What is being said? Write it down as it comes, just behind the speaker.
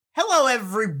Hello,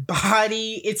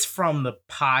 everybody. It's From the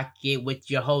Pocket with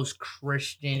your host,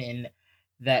 Christian, and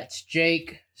that's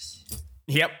Jake.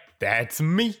 Yep, that's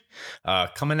me.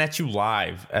 Coming at you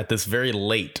live at this very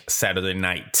late Saturday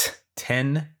night,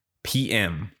 10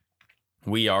 p.m.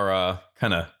 We are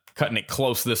kind of cutting it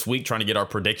close this week, trying to get our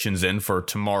predictions in for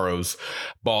tomorrow's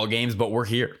ball games, but we're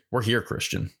here. We're here,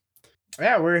 Christian.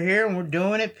 Yeah, we're here and we're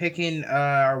doing it, picking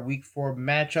our week 4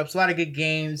 matchups. A lot of good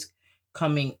games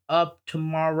coming up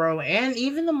tomorrow, and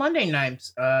even the Monday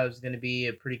nights is going to be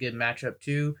a pretty good matchup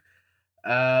too.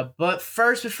 But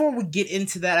first, before we get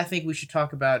into that, I think we should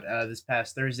talk about this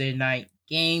past Thursday night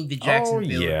game, the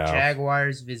Jacksonville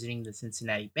Jaguars visiting the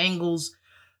Cincinnati Bengals.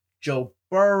 Joe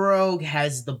Burrow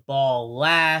has the ball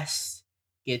last,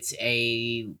 gets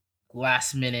a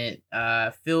last minute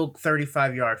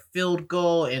 35-yard field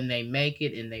goal, and they make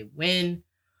it and they win.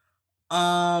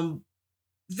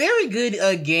 Very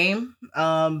good game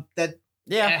that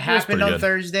happened on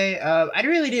Thursday. I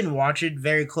really didn't watch it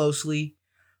very closely.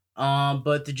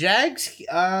 But the Jags,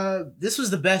 this was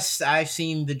the best I've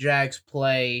seen the Jags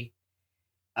play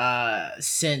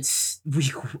since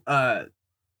this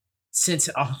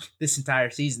entire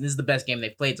season. This is the best game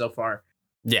they've played so far.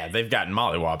 Yeah, they've gotten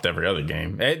mollywopped every other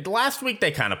game. Last week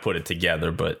they kind of put it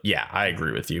together, but yeah, I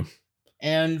agree with you.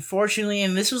 And fortunately,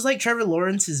 and this was like Trevor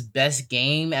Lawrence's best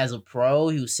game as a pro.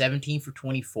 He was 17 for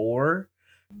 24,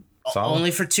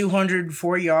 only for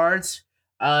 204 yards.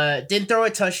 Didn't throw a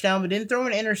touchdown, but didn't throw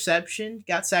an interception.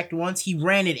 Got sacked once. He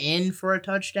ran it in for a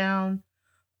touchdown.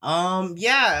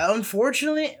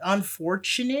 Unfortunate.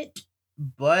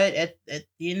 But at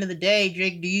the end of the day,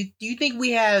 Jake, do you think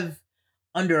we have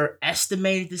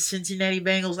underestimated the Cincinnati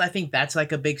Bengals? I think that's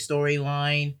like a big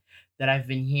storyline that I've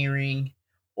been hearing.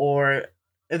 Or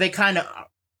are they kind of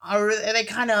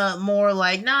more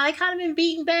like, nah, they kind of been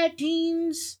beating bad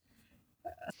teams?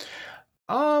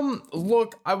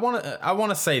 Look, I want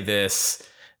to say this.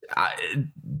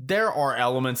 There are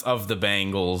elements of the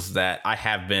Bengals that I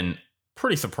have been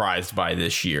pretty surprised by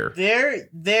this year.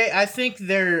 I think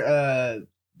their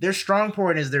strong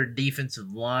point is their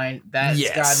defensive line. That's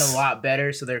gotten a lot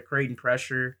better, so they're creating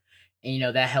pressure,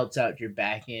 and that helps out your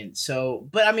back end. So,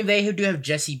 but I mean, they do have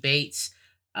Jesse Bates.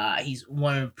 He's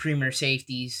one of the premier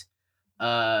safeties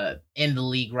in the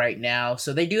league right now.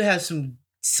 So they do have some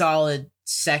solid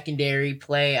secondary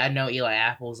play. I know Eli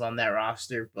Apple's on that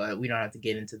roster, but we don't have to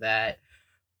get into that.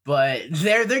 But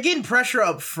they're getting pressure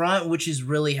up front, which is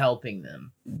really helping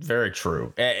them. Very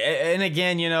true. And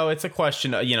again, it's a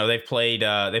question. They played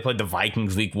the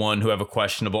Vikings week 1, who have a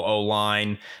questionable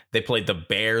O-line. They played the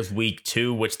Bears week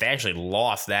 2, which they actually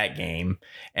lost that game.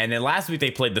 And then last week they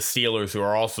played the Steelers, who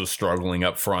are also struggling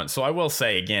up front. So I will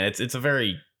say again,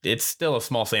 it's still a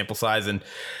small sample size. And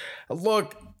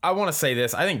look, I want to say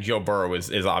this. I think Joe Burrow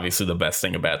is obviously the best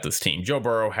thing about this team. Joe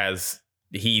Burrow has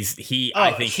shown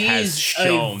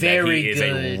that he is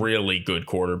a really good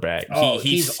quarterback.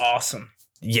 He's awesome.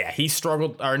 Yeah, he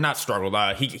struggled, or not struggled.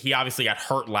 He obviously got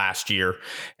hurt last year,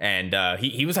 and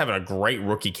he was having a great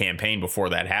rookie campaign before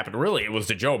that happened. Really, it was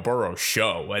the Joe Burrow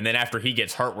show. And then after he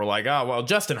gets hurt, we're like, oh, well,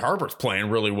 Justin Herbert's playing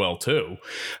really well too.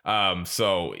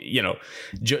 So,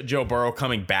 Joe Burrow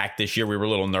coming back this year, we were a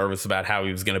little nervous about how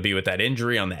he was going to be with that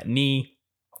injury on that knee.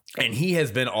 And he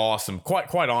has been awesome.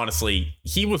 Quite honestly,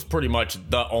 he was pretty much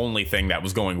the only thing that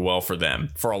was going well for them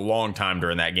for a long time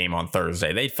during that game on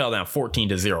Thursday. They fell down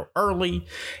 14-0 early,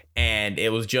 and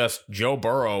it was just Joe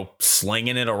Burrow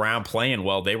slinging it around, playing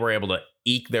well. They were able to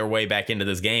eke their way back into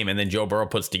this game, and then Joe Burrow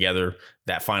puts together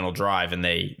that final drive, and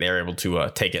they're able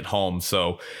to take it home.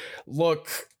 So, look,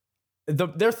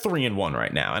 they're 3-1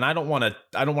 right now, and I don't want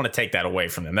to take that away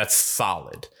from them. That's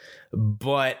solid,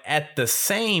 but at the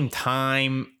same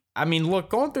time, I mean, look,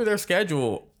 going through their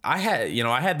schedule, I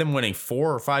had them winning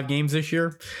 4 or 5 games this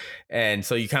year. And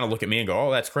so you kind of look at me and go, oh,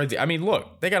 that's crazy. I mean,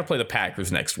 look, they got to play the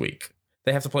Packers next week.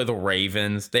 They have to play the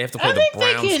Ravens. They have to play the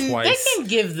Browns twice. They can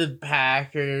give the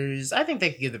Packers. I think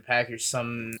they can give the Packers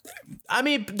some. I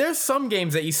mean, there's some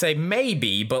games that you say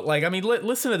maybe, but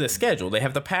listen to this schedule. They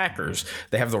have the Packers.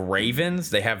 They have the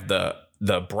Ravens. They have the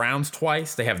Browns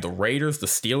twice. They have the Raiders, the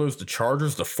Steelers, the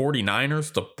Chargers, the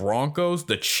 49ers, the Broncos,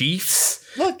 the Chiefs.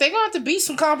 Look, they're going to have to beat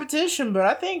some competition, but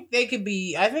I think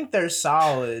they're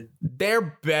solid.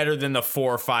 They're better than the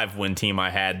 4 or 5 win team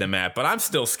I had them at, but I'm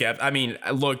still skeptical. I mean,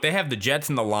 look, they have the Jets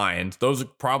and the Lions. Those are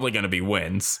probably going to be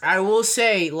wins. I will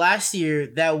say last year,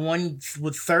 that one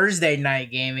with Thursday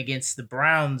night game against the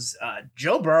Browns,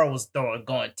 Joe Burrow was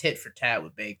going tit for tat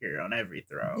with Baker on every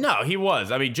throw. No, he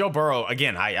was. I mean, Joe Burrow,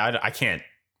 again, I can't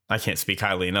speak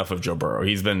highly enough of Joe Burrow.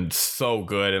 He's been so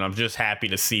good, and I'm just happy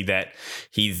to see that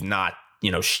he's not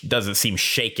doesn't seem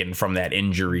shaken from that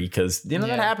injury, because that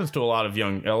happens to a lot of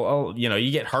young,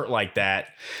 you get hurt like that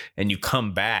and you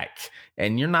come back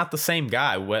and you're not the same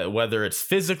guy, whether it's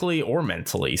physically or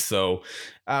mentally. So,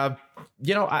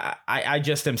 I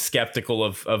just am skeptical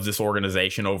of this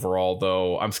organization overall,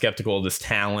 though. I'm skeptical of this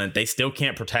talent. They still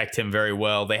can't protect him very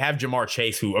well. They have Jamar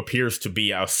Chase, who appears to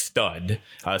be a stud,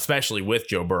 especially with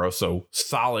Joe Burrow. So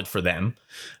solid for them.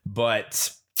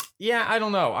 But yeah, I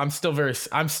don't know. I'm still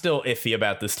iffy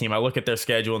about this team. I look at their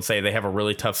schedule and say they have a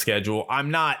really tough schedule.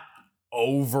 I'm not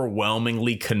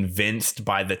overwhelmingly convinced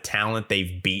by the talent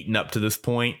they've beaten up to this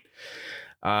point.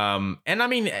 And I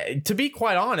mean, to be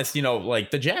quite honest,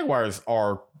 the Jaguars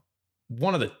are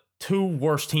one of the 2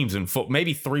 worst teams in football,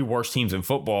 maybe 3 worst teams in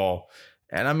football.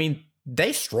 And I mean,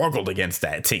 they struggled against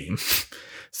that team.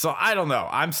 So I don't know.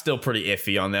 I'm still pretty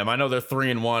iffy on them. I know they're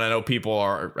 3-1. I know people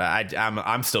are.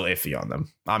 I'm still iffy on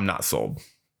them. I'm not sold.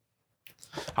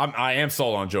 I am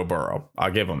sold on Joe Burrow.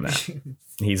 I'll give him that.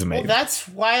 He's amazing. Well, that's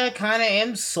why I kind of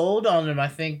am sold on him. I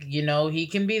think he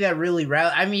can be that really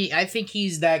I mean, I think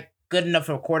he's that good enough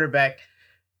of a quarterback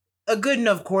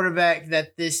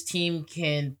that this team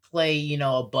can play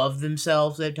above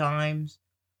themselves at times.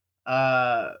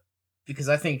 Because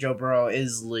I think Joe Burrow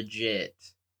is legit.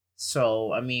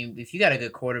 So, I mean, if you got a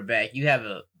good quarterback, you have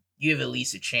at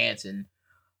least a chance in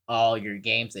all your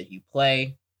games that you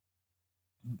play.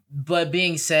 But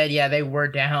being said, yeah, they were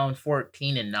down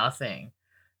 14-0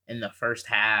 in the first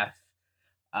half,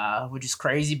 which is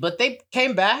crazy. But they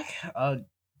came back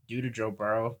due to Joe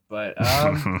Burrow. But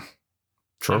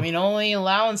True. I mean, only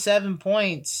allowing 7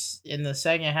 points in the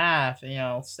second half.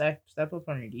 Step up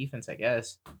on your defense, I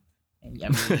guess. And I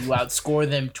mean, you outscore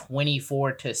them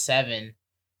 24-7.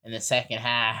 In the second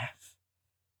half.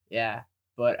 Yeah.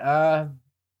 But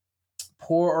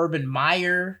poor Urban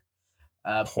Meyer.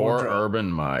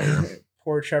 Urban Meyer.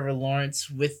 Poor Trevor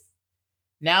Lawrence.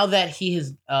 Now that he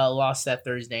has lost that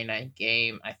Thursday night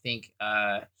game, I think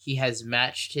he has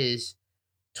matched his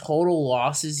total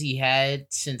losses he had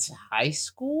since high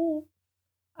school,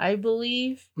 I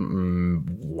believe.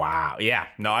 Wow. Yeah.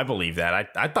 No, I believe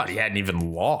that. I thought he hadn't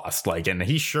even lost. And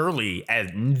he surely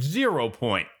at 0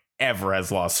 point ever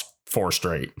has lost 4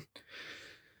 straight.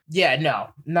 Yeah, no,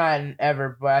 not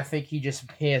ever. But I think he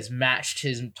has matched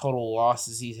his total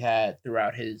losses he's had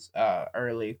throughout his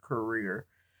early career.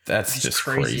 That's just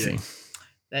crazy.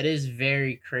 That is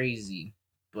very crazy.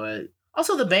 But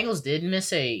also, the Bengals did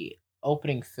miss a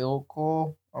opening field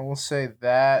goal. I will say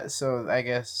that. So I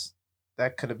guess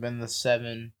that could have been the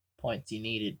 7 points he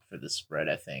needed for the spread,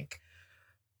 I think.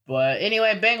 But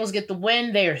anyway, Bengals get the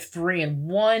win. They are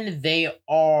 3-1. They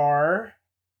are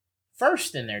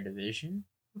first in their division.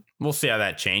 We'll see how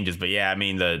that changes. But yeah, I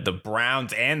mean, the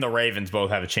Browns and the Ravens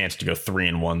both have a chance to go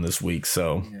 3-1 this week.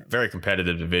 So very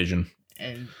competitive division.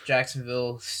 And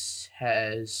Jacksonville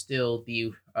has still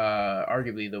the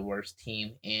arguably the worst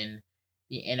team in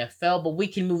the NFL. But we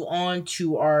can move on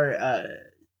to our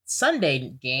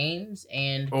Sunday games.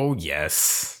 And oh,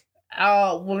 yes.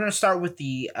 We're going to start with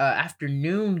the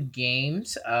afternoon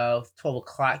games, 12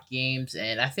 o'clock games.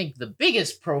 And I think the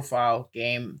biggest profile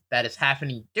game that is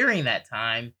happening during that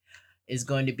time is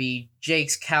going to be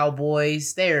Jake's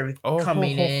Cowboys. They're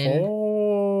coming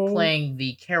in playing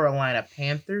the Carolina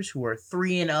Panthers, who are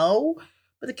 3-0.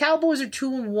 But the Cowboys are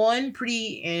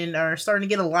 2-1, and are starting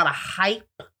to get a lot of hype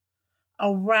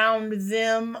around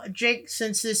them. Jake,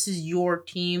 since this is your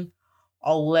team,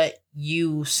 I'll let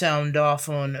you sound off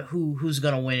on who's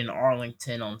going to win in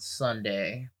Arlington on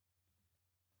Sunday.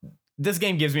 This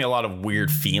game gives me a lot of weird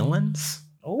feelings.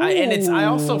 I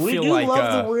also feel like we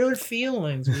love the weird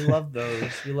feelings. We love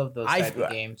those. We love those type of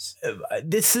games.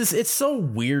 It's so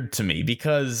weird to me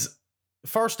because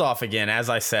first off, again, as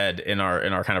I said in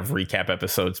our kind of recap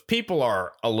episodes, people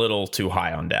are a little too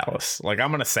high on Dallas. I'm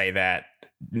going to say that.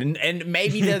 And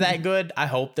maybe they're that good. I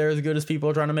hope they're as good as people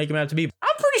are trying to make them out to be.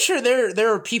 I'm pretty sure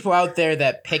there are people out there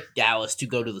that picked Dallas to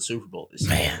go to the Super Bowl this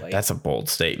year. Man, that's a bold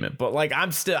statement. But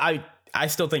I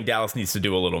still think Dallas needs to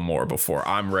do a little more before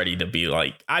I'm ready to be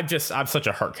I'm such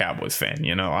a hurt Cowboys fan,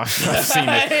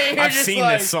 I've seen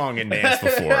this song and dance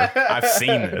before. I've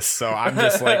seen this. So I'm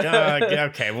just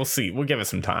okay, we'll see. We'll give it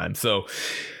some time. So,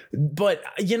 but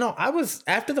I was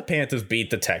after the Panthers beat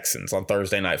the Texans on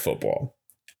Thursday Night Football.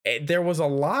 There was a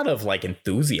lot of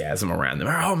enthusiasm around them.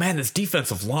 Oh man, this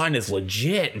defensive line is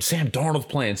legit, and Sam Darnold's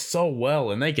playing so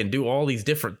well, and they can do all these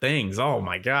different things. Oh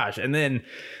my gosh! And then,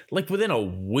 within a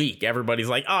week, everybody's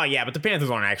like, "Oh yeah, but the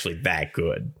Panthers aren't actually that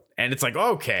good." And it's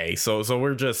okay, so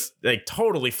we're just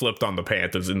totally flipped on the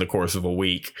Panthers in the course of a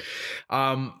week.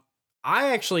 I'll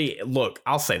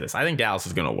say this: I think Dallas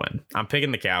is going to win. I'm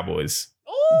picking the Cowboys.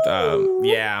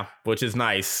 Yeah, which is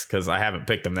nice because I haven't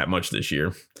picked them that much this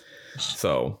year.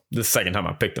 So this is the second time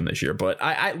I picked them this year. But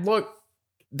I look,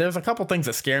 there's a couple things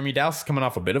that scare me. Dallas is coming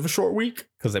off a bit of a short week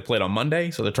because they played on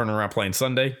Monday, so they're turning around playing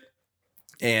Sunday.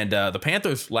 And the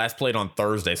Panthers last played on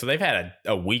Thursday, so they've had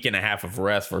a week and a half of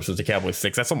rest versus the Cowboys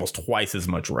 6. That's almost twice as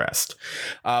much rest.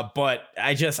 But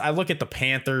I look at the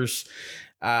Panthers.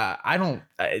 I don't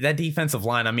that defensive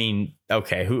line. I mean,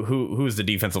 okay, who's the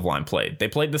defensive line played? They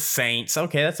played the Saints.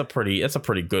 Okay, that's a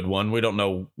pretty good one. We don't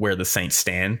know where the Saints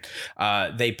stand.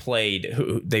 They played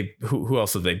who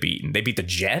else have they beaten? They beat the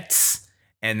Jets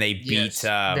and they beat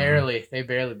barely. They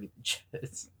barely beat the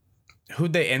Jets.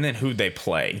 Who'd they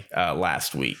play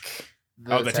last week?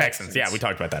 The Texans. Yeah, we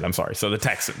talked about that. I'm sorry. So the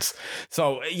Texans.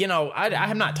 So,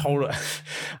 I'm not total.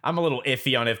 I'm a little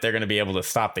iffy on if they're going to be able to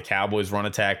stop the Cowboys' run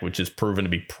attack, which has proven to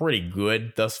be pretty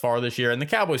good thus far this year. And the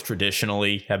Cowboys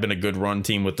traditionally have been a good run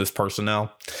team with this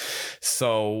personnel.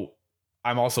 So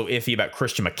I'm also iffy about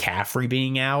Christian McCaffrey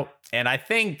being out. And I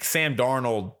think Sam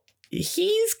Darnold,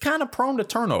 he's kind of prone to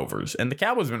turnovers, and the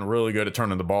Cowboys have been really good at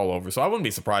turning the ball over. So I wouldn't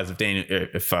be surprised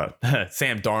if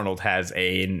Sam Darnold has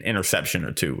an interception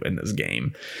or two in this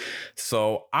game.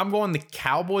 So I'm going the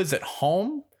Cowboys at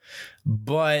home,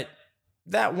 but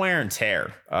that wear and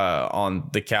tear on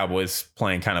the Cowboys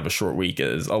playing kind of a short week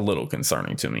is a little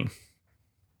concerning to me,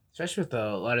 especially with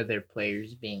a lot of their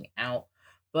players being out.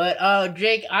 But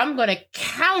Jake, I'm going to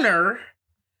counter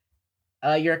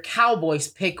your Cowboys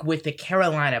pick with the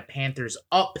Carolina Panthers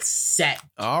upset.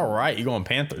 All right, you going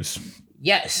Panthers?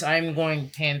 Yes, I'm going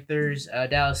Panthers.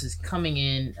 Dallas is coming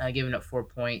in, giving up 4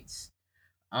 points.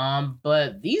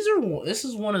 But this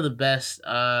is one of the best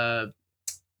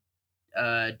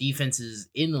defenses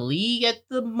in the league at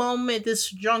the moment. This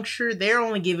juncture, they're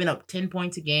only giving up 10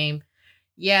 points a game.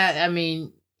 Yeah, I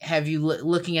mean, have you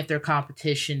looking at their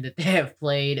competition that they have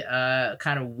played,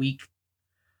 kind of weak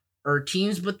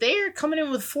teams, but they're coming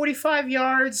in with 45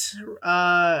 yards,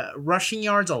 rushing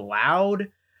yards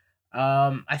allowed.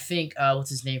 I think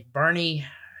what's his name? Barney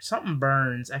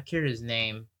Burns. I can't his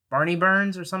name. Barney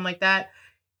Burns or something like that.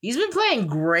 He's been playing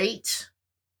great.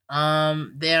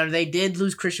 They did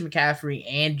lose Christian McCaffrey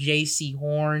and J.C.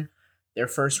 Horn, their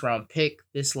first round pick,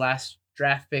 this last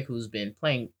draft pick, who's been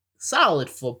playing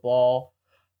solid football.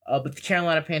 But the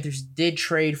Carolina Panthers did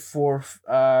trade for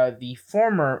the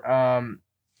former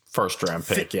first round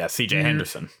pick, CJ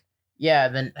Henderson. Yeah,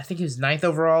 then I think he was 9th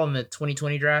overall in the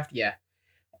 2020 draft. Yeah.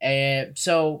 And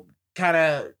so kind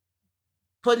of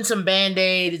putting some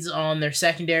band-aids on their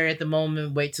secondary at the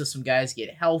moment, wait till some guys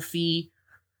get healthy.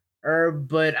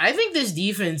 But I think this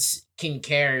defense can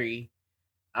carry.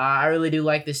 I really do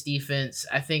like this defense.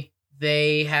 I think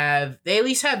they at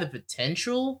least have the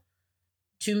potential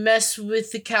to mess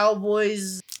with the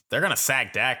Cowboys. They're going to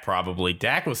sack Dak probably.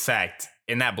 Dak was sacked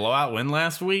in that blowout win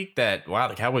last week the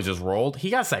Cowboys just rolled. He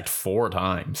got sacked 4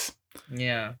 times.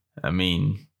 Yeah. I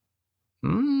mean,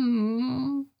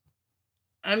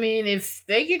 if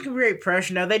they can create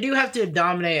pressure, now they do have to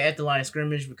dominate at the line of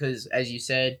scrimmage because, as you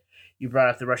said, you brought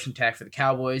up the rushing attack for the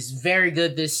Cowboys. Very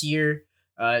good this year.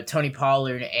 Tony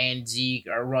Pollard and Zeke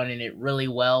are running it really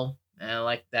well. And I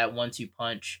like that 1-2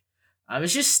 punch.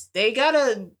 It's just they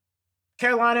gotta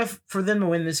Carolina, for them to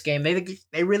win this game,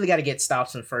 they really got to get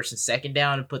stops on first and second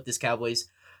down and put this Cowboys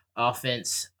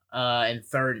offense in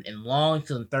third and long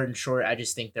to third and short. I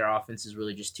just think their offense is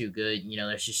really just too good.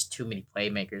 There's just too many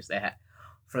playmakers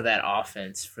for that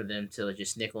offense for them to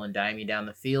just nickel and dime you down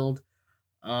the field.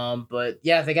 But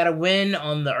yeah, they got to win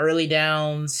on the early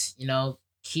downs.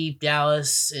 Keep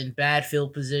Dallas in bad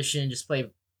field position. Just play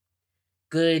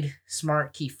good,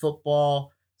 smart, key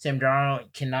football. Sam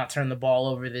Darnold cannot turn the ball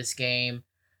over this game,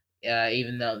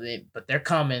 but they're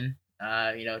coming.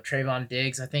 Trayvon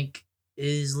Diggs, I think,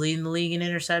 is leading the league in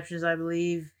interceptions, I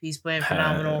believe. He's playing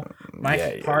phenomenal.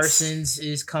 Mike Parsons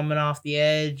is coming off the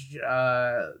edge,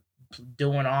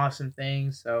 doing awesome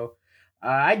things. So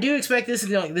I do expect this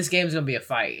game is going to be a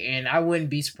fight, and I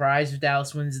wouldn't be surprised if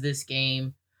Dallas wins this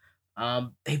game.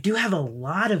 They do have a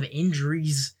lot of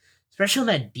injuries, especially on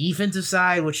that defensive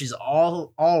side, which is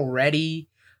already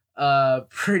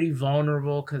pretty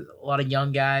vulnerable because a lot of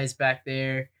young guys back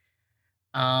there.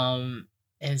 And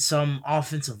some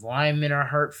offensive linemen are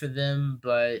hurt for them,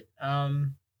 but I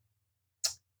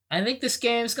think this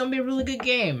game is gonna be a really good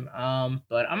game.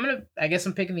 But I guess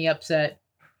I'm picking the upset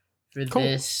for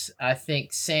this. I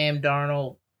think Sam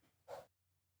Darnold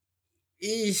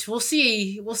we'll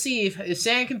see if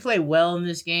Sam can play well in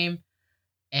this game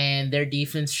and their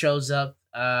defense shows up.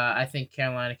 I think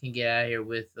Carolina can get out of here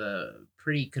with a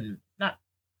pretty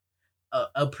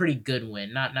good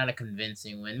win, not a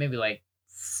convincing win, maybe like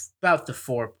about the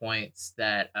 4 points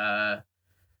that that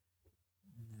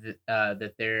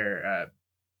they're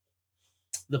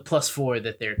the +4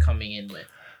 that they're coming in with.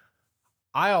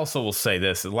 I also will say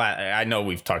this. I know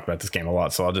we've talked about this game a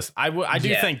lot, so I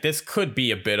do think this could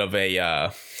be a bit of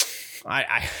a.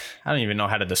 I don't even know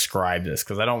how to describe this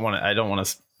because I don't want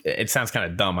to. It sounds kind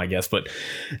of dumb, I guess, but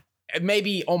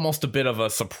maybe almost a bit of a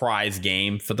surprise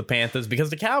game for the Panthers because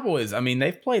the Cowboys, I mean,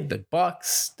 they've played the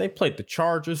Bucks, they've played the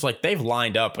Chargers, like they've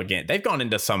lined up again. They've gone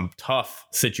into some tough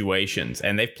situations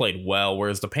and they've played well,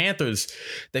 whereas the Panthers,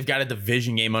 they've got a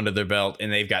division game under their belt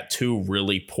and they've got two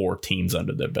really poor teams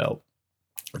under their belt.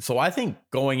 So I think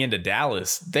going into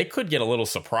Dallas, they could get a little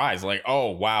surprised, like,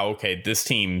 oh, wow, okay, this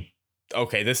team's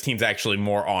actually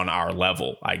more on our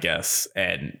level, I guess.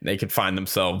 And they could find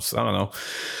themselves, I don't know,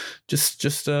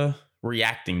 just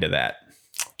reacting to that.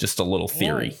 Just a little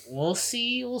theory. We'll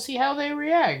see how they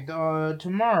react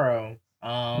tomorrow.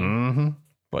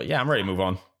 But yeah, I'm ready to move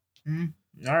on.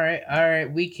 All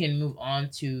right. We can move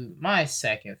on to my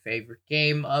second favorite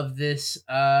game of these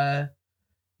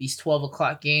 12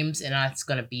 o'clock games, and that's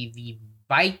going to be the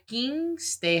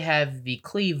Vikings. They have the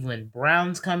Cleveland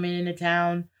Browns coming into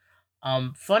town.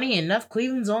 Funny enough,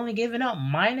 Cleveland's only giving up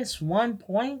 -1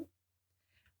 point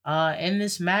in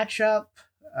this matchup.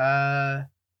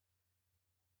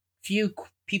 Few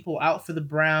people out for the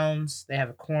Browns. They have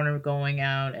a corner going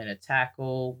out and a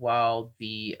tackle, while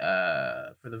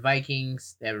for the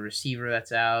Vikings, they have a receiver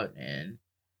that's out and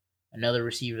another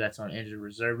receiver that's on injured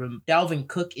reserve. Dalvin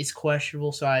Cook is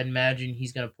questionable, so I imagine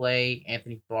he's going to play.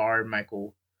 Anthony Barr,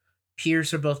 Michael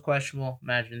Pierce are both questionable.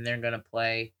 Imagine they're going to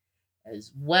play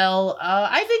as well.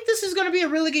 I think this is going to be a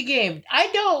really good game. I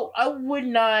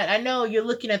know you're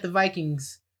looking at the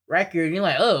Vikings record and you're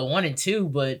like,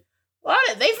 1-2, but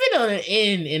they've been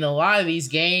in a lot of these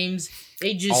games.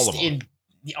 They just in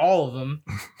all of them,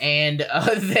 and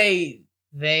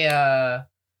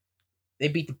they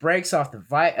beat the brakes off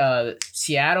the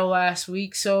Seattle last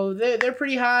week, so they're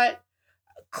pretty hot.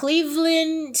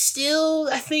 Cleveland still,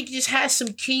 I think, just has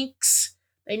some kinks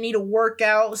they need to work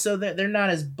out, so that they're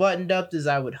not as buttoned up as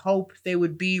I would hope they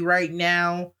would be right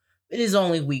now. It is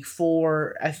only week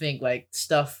 4. I think that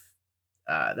stuff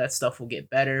will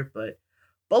get better, but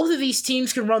both of these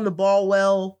teams can run the ball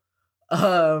well.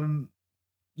 Cleveland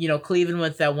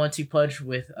with that 1-2 punch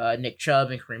with Nick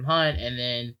Chubb and Kareem Hunt, and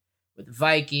then with the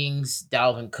Vikings,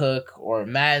 Dalvin Cook or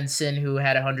Madison, who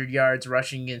had 100 yards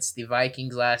rushing against the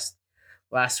Vikings last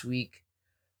week.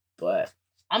 But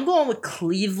I'm going with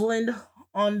Cleveland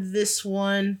on this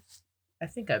one. I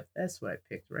think that's what I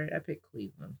picked, right? I picked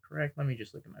Cleveland, correct? Let me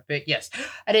just look at my pick. Yes,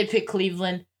 I did pick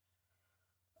Cleveland.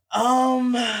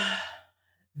 Man,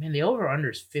 the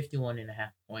over-under is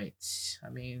 51.5 points. I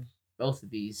mean, both of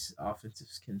these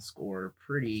offenses can score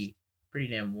pretty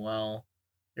damn well.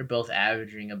 They're both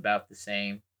averaging about the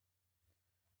same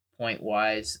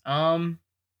point-wise.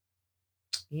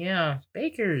 Yeah,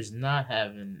 Baker's not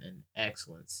having an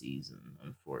excellent season,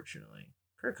 unfortunately.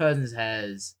 Kirk Cousins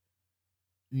has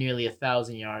nearly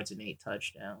 1,000 yards and 8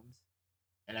 touchdowns,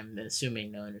 and I'm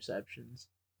assuming no interceptions.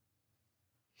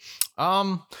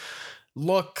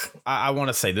 Look, I want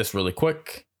to say this really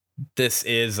quick. This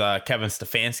is Kevin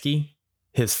Stefanski,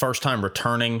 his first time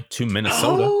returning to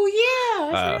Minnesota. Oh, yeah.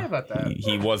 I forgot about that.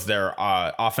 He was their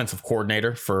offensive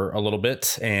coordinator for a little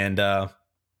bit and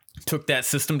took that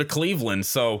system to Cleveland.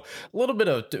 So a little bit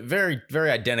of very,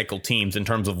 very identical teams in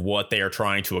terms of what they are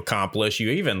trying to accomplish. You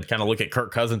even kind of look at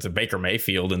Kirk Cousins and Baker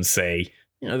Mayfield and say,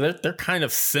 they're kind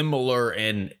of similar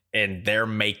in their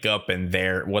makeup and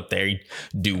what they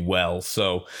do well.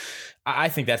 So I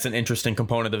think that's an interesting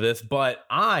component of this, but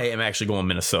I am actually going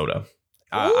Minnesota.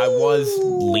 I was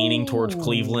leaning towards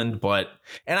Cleveland,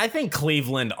 and I think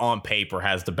Cleveland on paper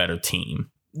has the better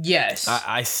team. Yes.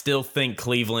 I still think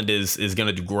Cleveland is going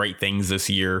to do great things this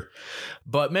year,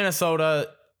 but Minnesota,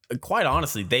 quite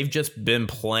honestly, they've just been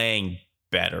playing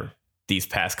better these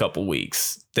past couple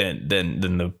weeks than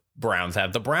the Browns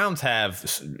have. The Browns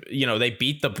have, they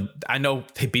beat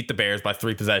the Bears by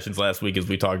 3 possessions last week, as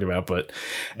we talked about, but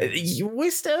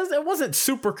it wasn't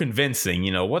super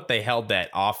convincing, what they held that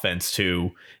offense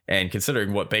to. And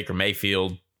considering what Baker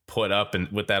Mayfield put up and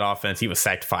with that offense, he was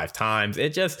sacked 5 times.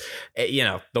 It just,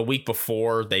 the week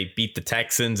before they beat the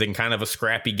Texans in kind of a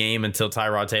scrappy game until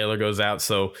Tyrod Taylor goes out.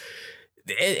 So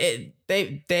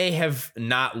they have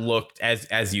not looked,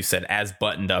 as you said, as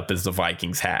buttoned up as the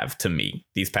Vikings have to me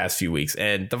these past few weeks.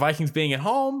 And the Vikings being at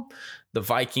home, the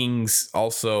Vikings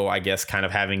also, I guess, kind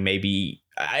of having maybe,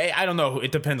 I don't know.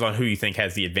 It depends on who you think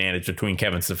has the advantage between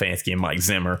Kevin Stefanski and Mike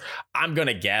Zimmer. I'm going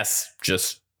to guess,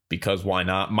 just because why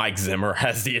not, Mike Zimmer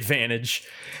has the advantage.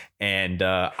 And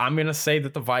I'm going to say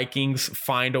that the Vikings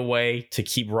find a way to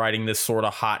keep riding this sort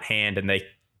of hot hand, and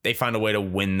they find a way to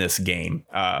win this game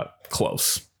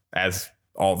close, as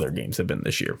all their games have been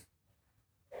this year.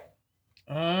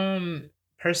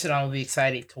 Person I'll be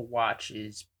excited to watch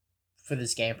is for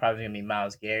this game probably gonna be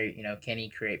Myles Garrett. Can he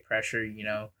create pressure?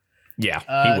 Yeah,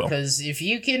 he will. Because if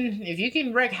you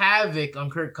can wreak havoc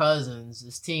on Kirk Cousins,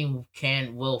 this team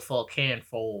can fold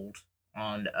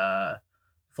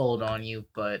on you.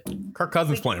 But Kirk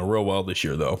Cousins playing real well this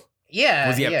year, though. Yeah,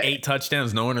 was he have 8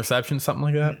 touchdowns, no interceptions, something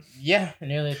like that? Yeah,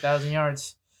 nearly 1,000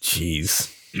 yards.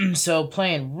 Jeez. So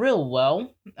playing real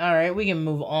well. All right, we can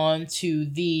move on to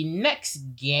the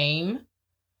next game.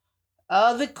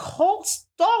 The Colts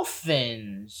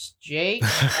Dolphins. Jake,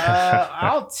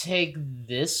 I'll take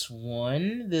this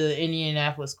one. The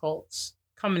Indianapolis Colts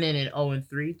coming in at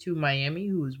 0-3 to Miami,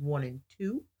 who is 1-2.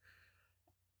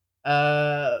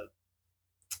 I'm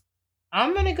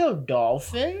gonna go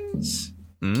Dolphins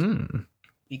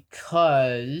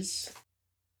because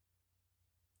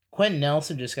Quentin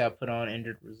Nelson just got put on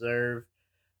injured reserve.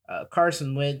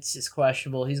 Carson Wentz is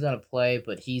questionable. He's going to play,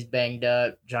 but he's banged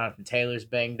up. Jonathan Taylor's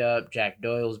banged up. Jack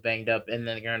Doyle's banged up. And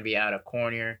then they're going to be out of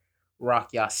corner.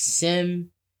 Rock Yasin.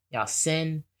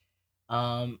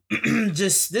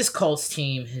 Just this Colts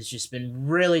team has just been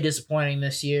really disappointing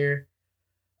this year.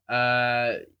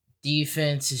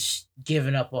 Defense is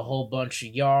giving up a whole bunch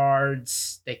of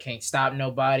yards. They can't stop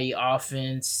nobody.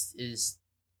 Offense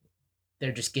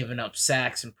they're just giving up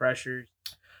sacks and pressures.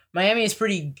 Miami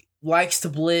likes to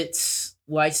blitz,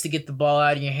 likes to get the ball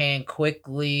out of your hand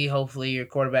quickly. Hopefully your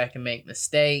quarterback can make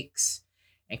mistakes.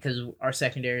 And because our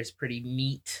secondary is pretty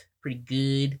neat, pretty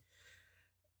good.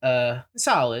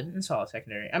 Solid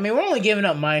secondary. I mean, we're only giving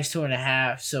up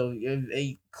 -2.5, so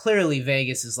clearly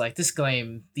Vegas is like, this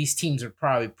game, these teams are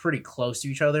probably pretty close to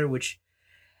each other, which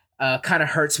kind of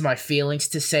hurts my feelings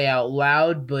to say out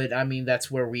loud, but I mean, that's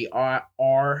where we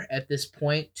are at this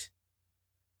point.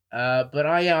 But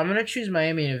I'm gonna choose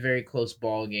Miami in a very close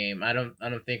ball game. I don't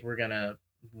think we're gonna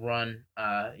run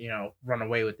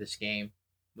away with this game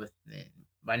with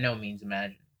by no means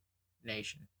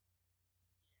imagination.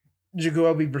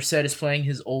 Jacoby Brissett is playing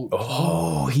his old team.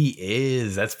 Oh, he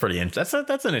is. That's pretty interesting.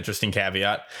 That's an interesting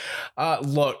caveat.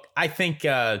 Look, I think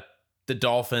the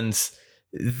Dolphins,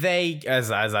 they,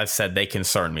 as I've said, they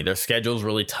concern me. Their schedule's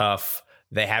really tough.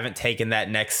 They haven't taken that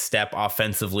next step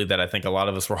offensively that I think a lot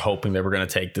of us were hoping they were going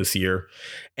to take this year.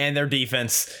 And their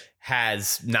defense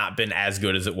has not been as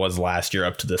good as it was last year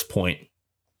up to this point.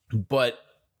 But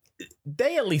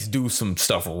they at least do some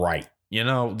stuff right.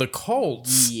 The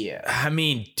Colts, I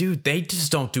mean, dude, they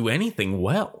just don't do anything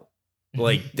well.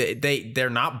 Like they're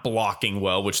not blocking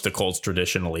well, which the Colts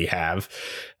traditionally have.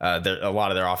 A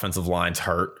lot of their offensive lines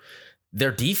hurt.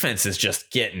 Their defense is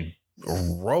just getting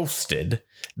roasted.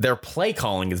 Their play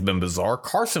calling has been bizarre.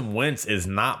 Carson Wentz is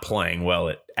not playing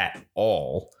well at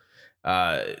all.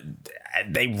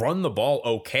 They run the ball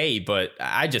okay, but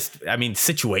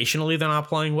situationally they're not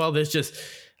playing well.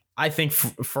 I think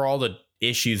for all the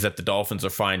issues that the Dolphins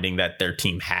are finding that their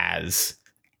team has,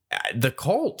 the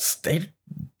Colts, they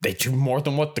do more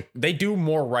than they do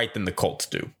more right than the Colts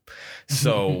do.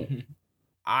 So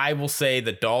I will say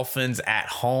the Dolphins at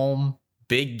home,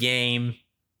 big game.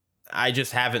 I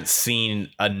just haven't seen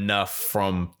enough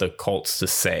from the Colts to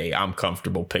say I'm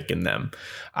comfortable picking them.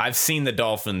 I've seen the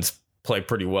Dolphins play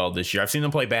pretty well this year. I've seen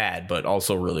them play bad, but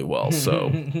also really well.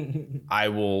 So I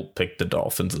will pick the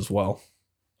Dolphins as well.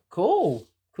 Cool.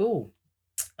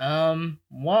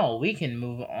 Well, we can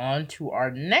move on to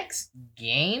our next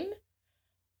game.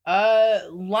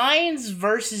 Lions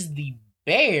versus the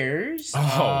Bears.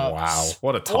 Oh, wow.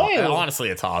 What a toss.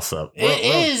 Honestly, a toss-up.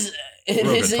 It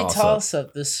is a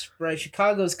toss-up. The spread.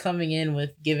 Chicago's coming in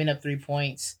with giving up 3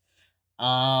 points.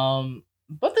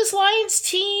 But this Lions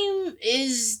team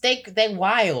is they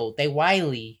wild. They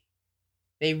wily.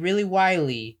 They really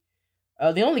wily.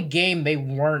 The only game they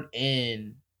weren't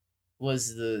in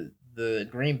was the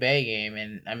Green Bay game,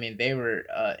 and I mean they were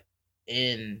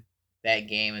in that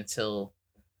game until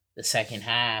the second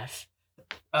half.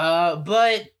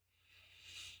 But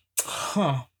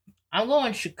I'm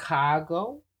going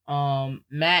Chicago.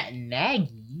 Matt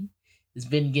Nagy has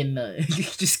been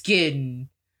getting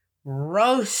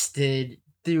roasted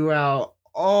throughout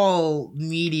all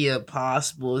media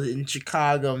possible in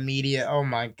Chicago media. Oh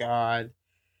my god.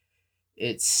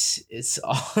 It's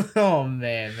oh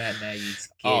man, Matt Nagy's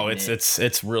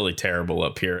it's really terrible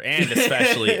up here, and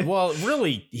especially well,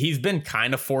 really he's been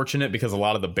kind of fortunate because a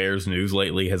lot of the Bears news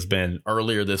lately has been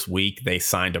earlier this week they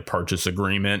signed a purchase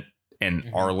agreement in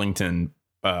Arlington,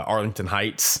 Arlington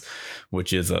Heights,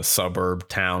 which is a suburb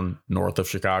town north of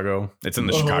Chicago. It's in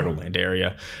the Chicagoland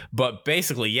area. But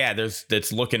basically, yeah,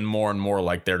 it's looking more and more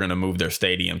like they're going to move their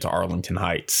stadium to Arlington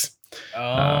Heights.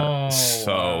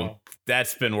 So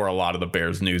that's been where a lot of the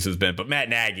Bears news has been. But Matt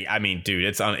Nagy, I mean, dude,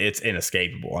 it's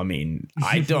inescapable. I mean,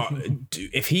 I don't.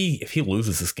 if he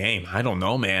loses this game, I don't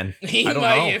know, man. I don't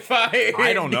know. Get fired.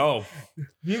 I don't know.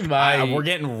 He might. We're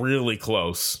getting really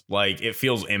close. Like, it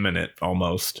feels imminent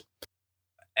almost.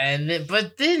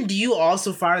 But then do you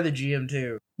also fire the GM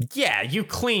too? Yeah,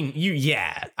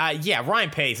 Ryan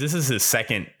Pace, this is his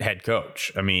second head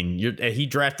coach. I mean, he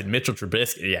drafted Mitchell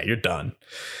Trubisky. Yeah, you're done.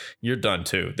 You're done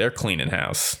too. They're cleaning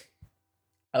house.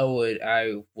 I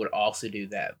would also do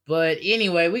that. But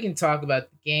anyway, we can talk about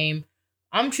the game.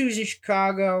 I'm choosing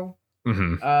Chicago.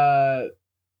 Mm-hmm.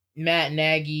 Matt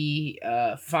Nagy,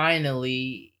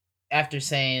 finally, after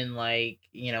saying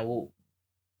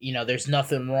there's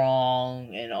nothing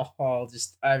wrong and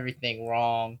just everything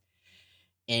wrong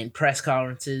in press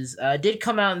conferences, did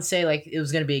come out and say it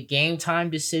was going to be a game time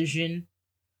decision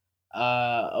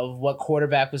of what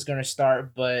quarterback was going to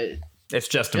start, but it's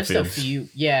Justin Fields.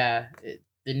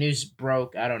 The news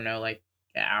broke, I don't know, an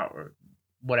hour or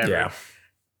whatever. Yeah.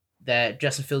 That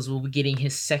Justin Fields will be getting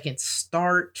his second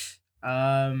start.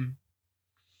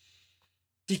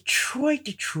 Detroit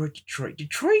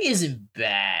isn't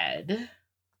bad.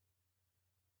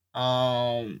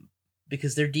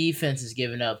 Because their defense is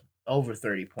giving up over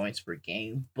 30 points per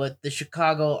game, but the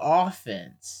Chicago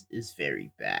offense is very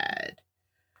bad.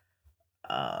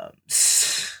 I'm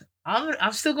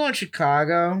still going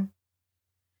Chicago.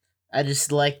 I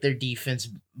just like their defense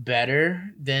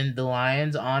better than the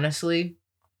Lions, honestly.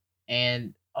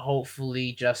 And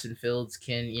hopefully Justin Fields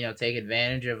can, take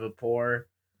advantage of a poor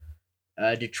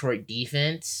Detroit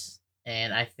defense.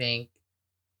 And I think,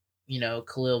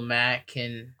 Khalil Mack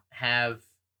can have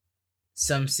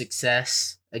some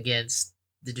success against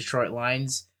the Detroit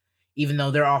Lions, even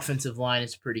though their offensive line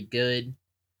is pretty good.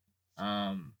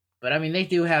 But I mean, they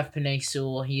do have Penei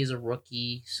Sewell. He is a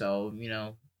rookie, so,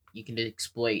 you can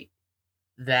exploit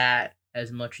that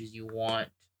as much as you want.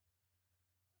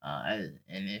 And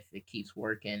if it keeps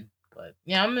working. But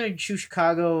yeah, I'm going to choose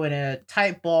Chicago in a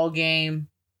tight ball game.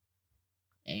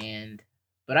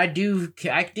 But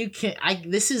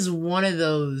this is one of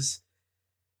those,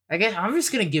 I guess I'm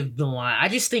just going to give the line. I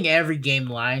just think every game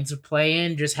Lions are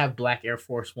playing just have Black Air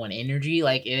Force One energy,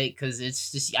 because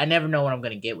it's just, I never know what I'm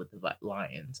going to get with the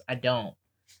Lions. I don't.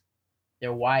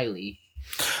 They're wily.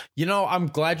 I'm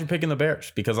glad you're picking the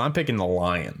Bears because I'm picking the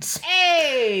Lions.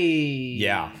 Hey!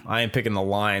 Yeah, I am picking the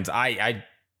Lions. We're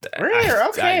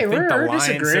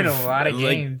disagreeing on a lot of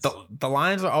games. The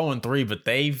Lions are 0-3, but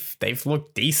they've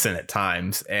looked decent at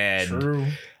times. And true.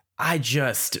 I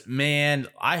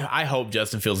hope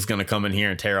Justin Fields is going to come in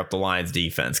here and tear up the Lions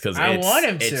defense because I want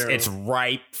him to. It's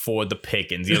ripe for the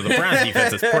pickings. The Browns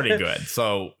defense is pretty good,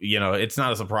 so it's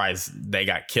not a surprise they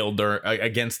got killed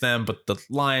against them. But the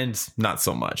Lions, not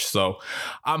so much. So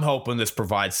I'm hoping this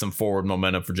provides some forward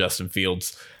momentum for Justin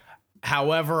Fields.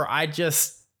 However,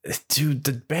 dude,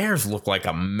 the Bears look like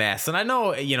a mess, and I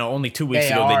know only 2 weeks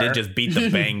ago they did just beat the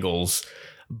Bengals,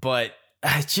 but.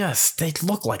 They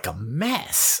look like a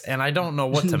mess, and I don't know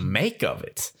what to make of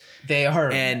it. They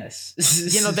are a mess.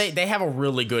 They have a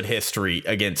really good history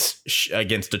against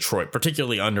Detroit,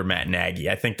 particularly under Matt Nagy.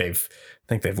 I think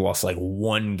they've lost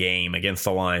one game against the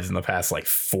Lions in the past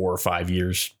 4 or 5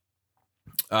 years.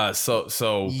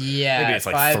 So yeah, maybe it's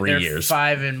 3 years.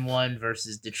 5-1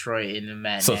 versus Detroit in the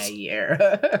Matt Nagy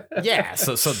era. Yeah,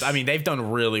 so I mean they've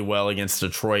done really well against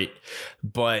Detroit,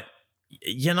 but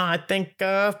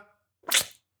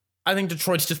I think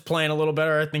Detroit's just playing a little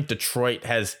better. I think Detroit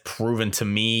has proven to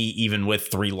me, even with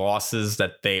 3 losses,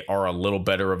 that they are a little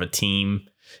better of a team.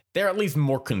 They're at least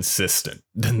more consistent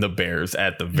than the Bears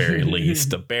at the very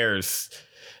least. The Bears,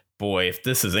 boy, if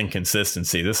this is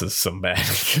inconsistency, this is some bad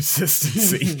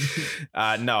inconsistency.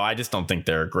 No, I just don't think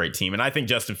they're a great team. And I think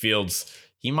Justin Fields,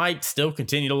 he might still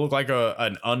continue to look like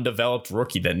an undeveloped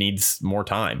rookie that needs more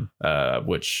time,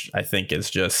 which I think is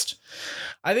just...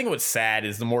 I think what's sad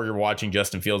is the more you're watching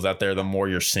Justin Fields out there, the more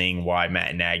you're seeing why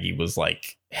Matt Nagy was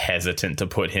hesitant to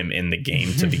put him in the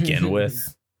game to begin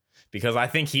with. Because I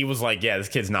think he was yeah, this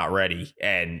kid's not ready.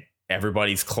 And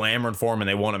everybody's clamoring for him and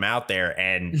they want him out there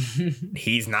and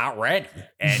he's not ready.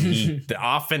 And the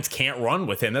offense can't run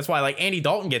with him. That's why Andy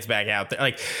Dalton gets back out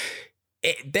there.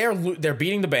 They're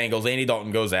beating the Bengals. Andy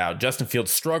Dalton goes out. Justin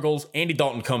Fields struggles. Andy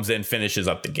Dalton comes in, finishes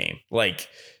up the game.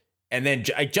 And then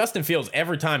Justin Fields,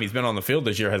 every time he's been on the field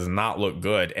this year, has not looked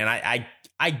good. And I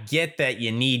I get that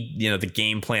you need, the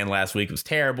game plan last week was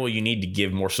terrible. You need to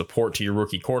give more support to your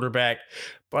rookie quarterback.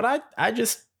 But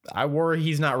I worry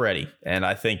he's not ready. And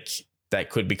I think that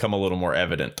could become a little more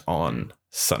evident on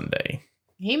Sunday.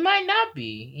 He might not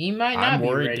be. He might not be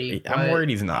ready. I'm worried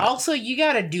he's not. Also, you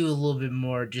got to do a little bit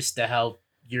more just to help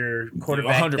your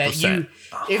quarterback. 100%.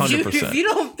 If you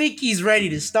don't think he's ready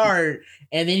to start,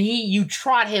 and then you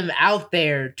trot him out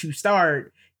there to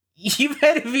start, you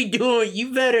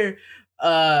better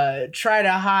try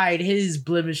to hide his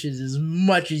blemishes as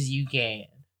much as you can,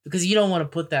 because you don't want to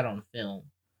put that on film,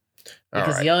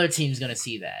 because the other team's gonna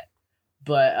see that.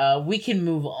 But we can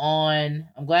move on.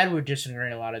 I'm glad we're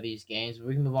disagreeing a lot of these games. But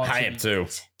we can move on. I am too.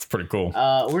 It's pretty cool.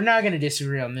 We're not going to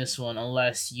disagree on this one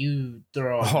unless you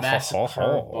throw a massive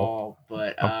curveball.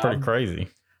 But I'm pretty crazy.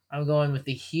 I'm going with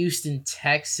the Houston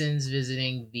Texans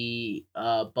visiting the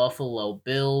Buffalo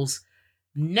Bills.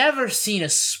 Never seen a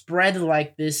spread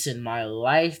like this in my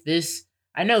life.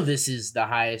 I know this is the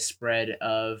highest spread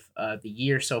of the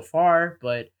year so far,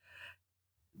 but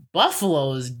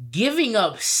Buffalo is giving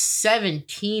up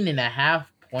 17.5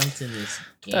 points in this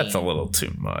game. That's a little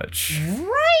too much.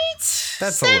 Right?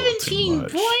 That's 17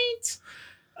 points.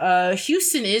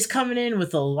 Houston is coming in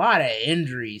with a lot of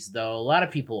injuries, though. A lot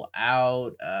of people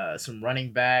out. Some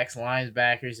running backs,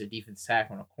 linebackers, a defense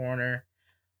tackle on a corner,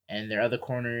 and their other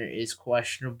corner is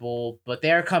questionable. But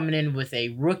they are coming in with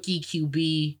a rookie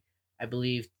QB. I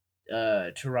believe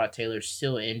Tyrod Taylor's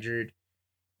still injured.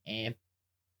 And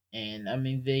I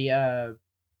mean, the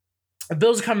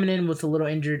Bills are coming in with a little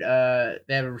injured.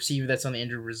 They have a receiver that's on the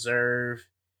injured reserve.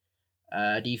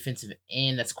 Defensive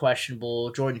end that's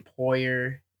questionable. Jordan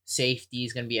Poyer, safety,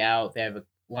 is going to be out. They have a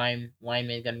lineman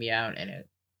going to be out, and a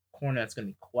corner that's going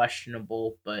to be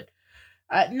questionable. But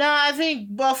I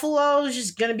think Buffalo is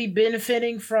just going to be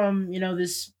benefiting from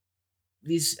this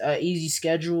easy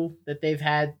schedule that they've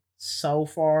had so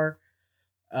far.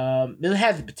 It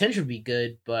has the potential to be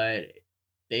good, but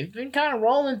they've been kind of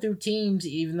rolling through teams,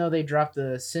 even though they dropped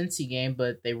the Cincy game,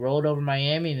 but they rolled over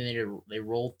Miami, and then they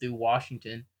rolled through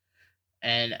Washington.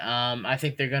 And I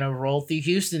think they're going to roll through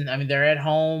Houston. I mean, they're at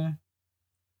home.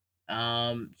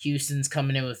 Houston's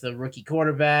coming in with a rookie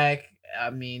quarterback.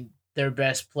 I mean, their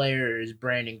best player is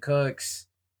Brandon Cooks.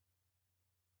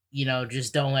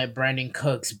 Just don't let Brandon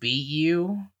Cooks beat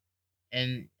you.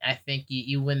 And I think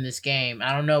you win this game.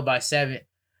 I don't know by 7.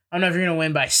 I don't know if you're going to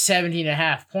win by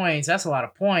 17.5 points. That's a lot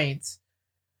of points.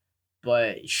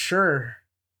 But sure.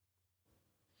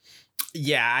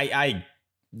 Yeah, I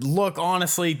look,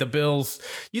 honestly, the Bills,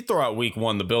 you throw out week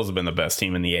 1, the Bills have been the best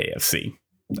team in the AFC.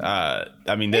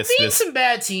 I mean, they beat some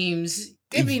bad teams.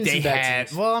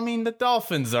 Well, I mean, the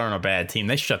Dolphins aren't a bad team.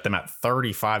 They shut them out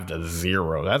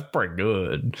 35-0. That's pretty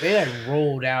good. They had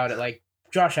rolled out at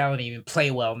Josh Allen didn't even play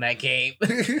well in that game.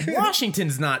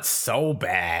 Washington's not so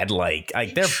bad.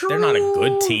 They're not a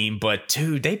good team, but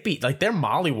dude, they beat they're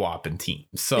mollywhopping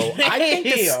teams. So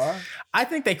I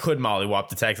think they could mollywhop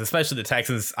the Texans, especially the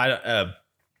Texans. I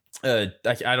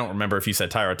don't remember if you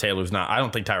said Tyrod Taylor's not. I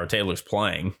don't think Tyrod Taylor's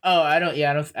playing. Oh, I don't.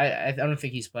 Yeah, I don't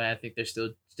think he's playing. I think they're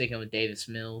still sticking with Davis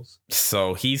Mills.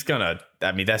 So he's gonna.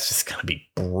 I mean, that's just gonna be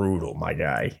brutal, my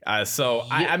guy.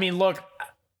 I mean, look.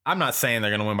 I'm not saying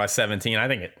they're going to win by 17. I'm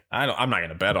not going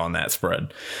to bet on that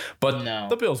spread. But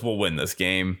the Bills will win this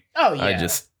game. Oh, yeah.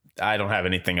 I don't have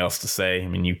anything else to say. I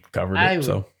mean, you covered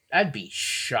it. I'd be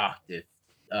shocked if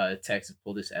Texas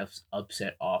pulled this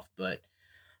upset off. But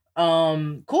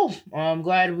cool. I'm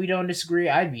glad we don't disagree.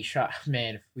 I'd be shocked.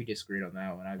 Man, if we disagreed on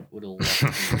that one, I would have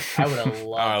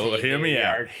loved to. Hear me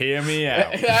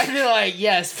out. I'd be like,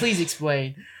 yes, please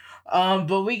explain.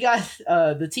 But we got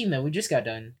the team that we just got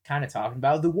done kind of talking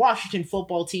about, the Washington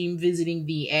football team visiting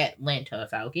the Atlanta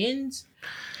Falcons.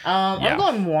 I'm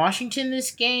going Washington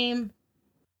this game.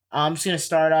 I'm just going to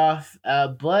start off.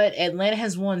 But Atlanta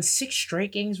has won 6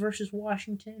 straight games versus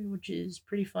Washington, which is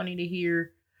pretty funny to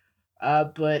hear.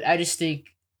 But I just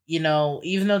think,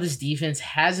 even though this defense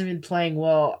hasn't been playing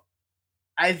well,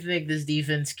 I think this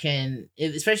defense can,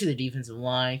 especially the defensive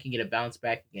line, can get a bounce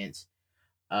back against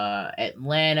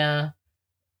Atlanta.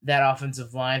 That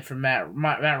offensive line for Matt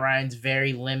Ryan's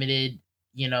very limited.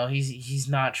 He's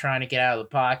not trying to get out of the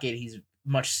pocket. He's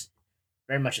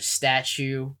very much a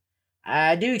statue.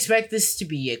 I do expect this to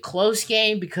be a close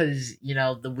game because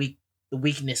the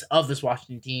weakness of this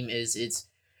Washington team is its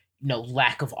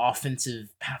lack of offensive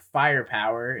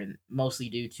firepower, and mostly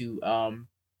due to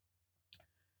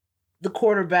the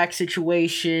quarterback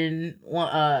situation.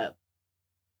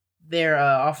 Their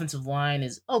offensive line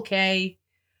is okay.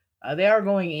 They are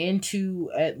going into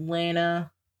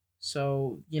Atlanta,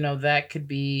 so that could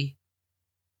be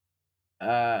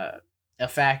a a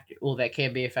factor. Well, that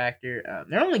can be a factor.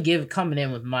 They're only coming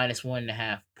in with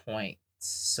 -1.5 points.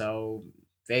 So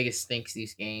Vegas thinks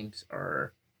these games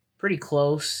are pretty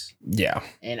close. Yeah.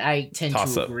 And I tend to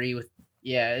Toss-up. agree with.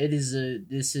 Yeah, this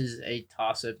is a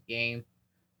toss up game.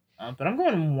 But I'm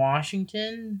going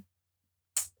Washington.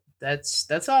 That's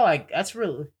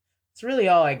really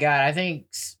all I got. I think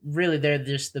really they're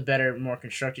just the better, more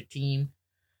constructed team.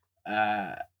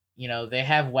 They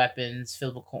have weapons.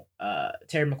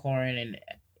 Terry McLaurin and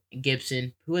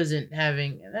Gibson, who isn't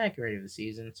having that great of a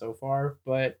season so far,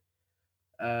 but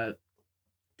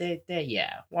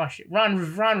Washington.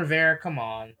 Ron Rivera, come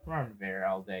on, Ron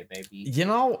Rivera all day, baby.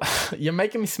 You're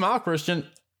making me smile, Christian.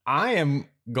 I am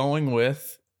going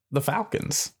with the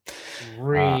Falcons.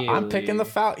 Really? I'm picking the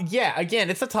Falcons. Yeah, again,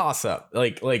 it's a toss-up.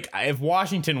 Like if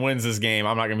Washington wins this game,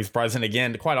 I'm not going to be surprised. And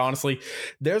again, quite honestly,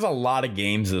 there's a lot of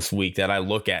games this week that I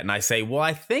look at and I say, well,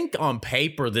 I think on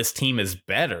paper this team is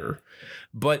better.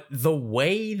 But the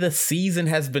way the season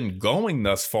has been going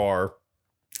thus far,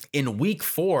 in week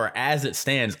 4, as it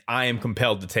stands, I am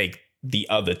compelled to take the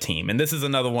other team. And this is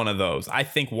another one of those. I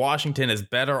think Washington is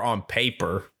better on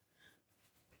paper.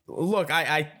 Look,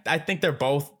 I think they're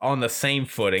both on the same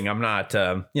footing. I'm not,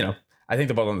 I think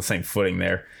they're both on the same footing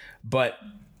there. But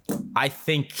I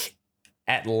think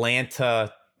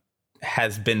Atlanta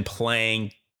has been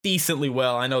playing decently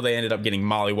well. I know they ended up getting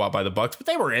mollywopped by the Bucs, but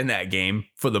they were in that game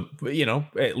for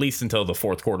at least until the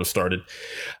fourth quarter started.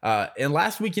 And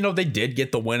last week, they did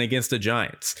get the win against the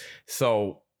Giants.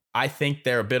 So I think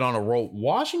they're a bit on a roll.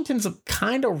 Washington's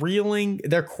kind of reeling.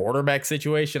 Their quarterback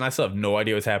situation, I still have no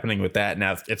idea what's happening with that.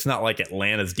 Now, it's not like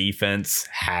Atlanta's defense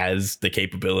has the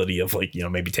capability of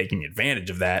maybe taking advantage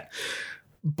of that.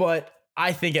 But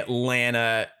I think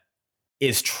Atlanta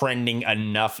is trending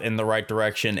enough in the right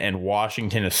direction, and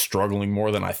Washington is struggling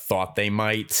more than I thought they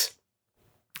might.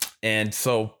 And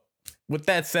so with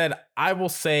that said, I will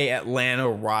say Atlanta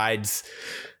rides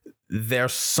their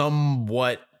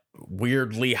somewhat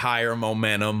weirdly higher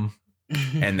momentum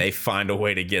and they find a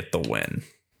way to get the win.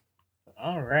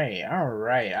 All right.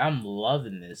 I'm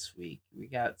loving this week. We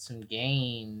got some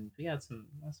games. We got some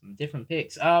different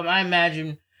picks. I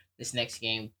imagine this next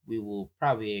game we will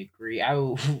probably agree. I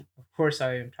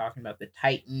am talking about the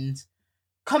Titans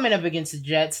coming up against the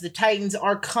Jets. The Titans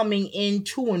are coming in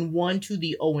 2-1 to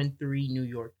the 0-3 New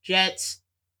York Jets.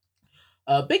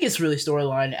 Biggest really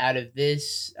storyline out of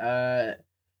this,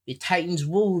 the Titans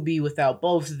will be without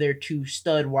both of their 2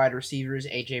 stud wide receivers,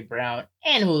 A.J. Brown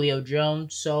and Julio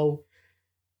Jones. So,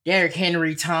 Derrick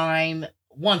Henry time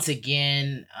once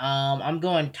again. I'm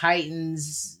going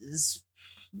Titans is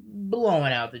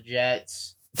blowing out the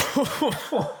Jets.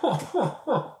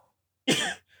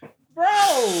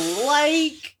 Bro,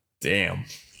 damn.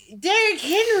 Derrick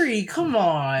Henry, come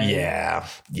on. Yeah.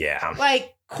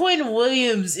 Quinn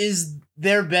Williams is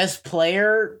their best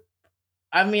player.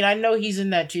 I mean, I know he's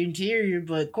in that interior,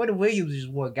 but Quinn Williams is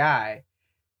one guy.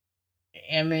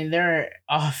 I mean, their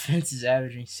offense is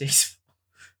averaging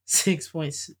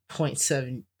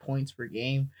 6.7 points per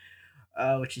game,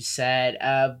 which is sad.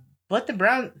 But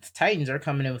the Titans are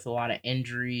coming in with a lot of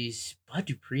injuries. Bud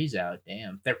Dupree's out.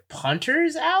 Damn, their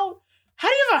punter's out. How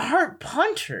do you have a hurt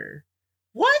punter?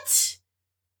 What?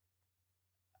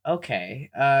 Okay.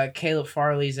 Caleb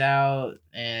Farley's out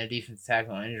and a defensive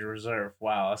tackle on injured reserve.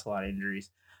 Wow, that's a lot of injuries.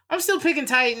 I'm still picking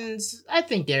Titans. I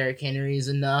think Derrick Henry is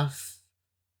enough.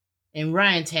 And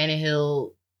Ryan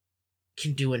Tannehill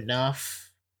can do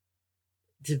enough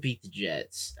to beat the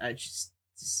Jets. It's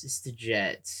the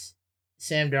Jets.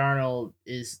 Sam Darnold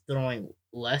is throwing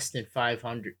less than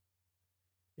 500.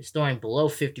 He's throwing below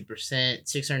 50%,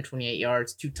 628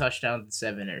 yards, 2 touchdowns, and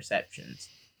 7 interceptions.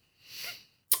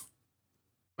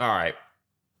 All right.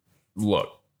 Look.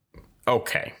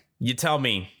 Okay. You tell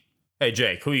me, hey,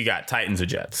 Jake, who you got? Titans or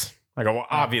Jets? I go, well,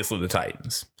 obviously the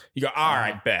Titans. You go, all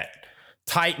right, bet.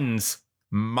 Titans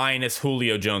minus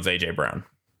Julio Jones, A.J. Brown.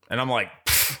 And I'm like,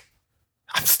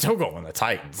 I'm still going the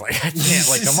Titans. I can't,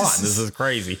 come on. This is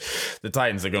crazy. The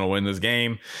Titans are going to win this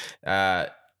game.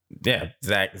 Zach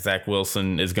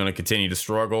Wilson is going to continue to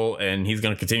struggle, and he's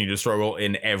going to continue to struggle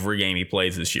in every game he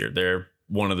plays this year. They're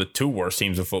one of the 2 worst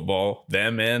teams of football,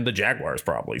 them and the Jaguars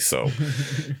probably. So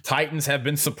Titans have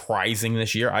been surprising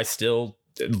this year. I still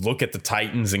look at the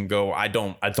Titans and go, I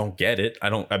don't get it.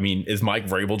 I mean, is Mike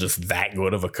Vrabel just that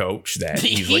good of a coach that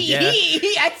he's like, yeah,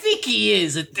 I think he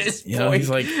is at this point.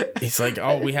 He's like,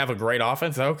 oh, we have a great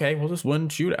offense. Okay, we'll just win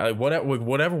shoot.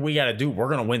 Whatever we got to do, we're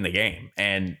going to win the game.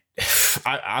 And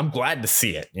I'm glad to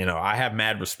see it. I have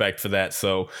mad respect for that.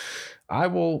 So I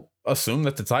will assume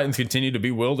that the Titans continue to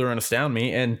bewilder and astound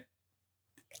me. And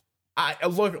I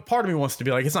look, part of me wants to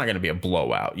be like, it's not going to be a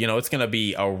blowout. It's going to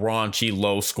be a raunchy,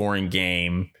 low scoring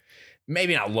game.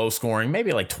 Maybe not low scoring,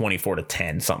 maybe like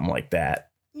 24-10, something like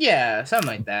that. Yeah, something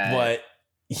like that. But,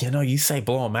 you say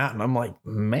blow them out, and I'm like,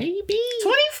 maybe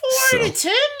 24-10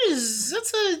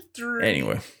 that's a 3.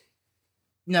 Anyway.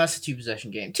 No, it's a 2-possession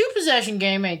game. 2-possession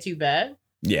game ain't too bad.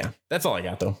 Yeah, that's all I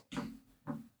got, though.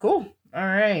 Cool. All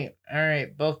right.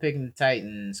 Both picking the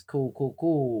Titans.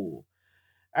 Cool.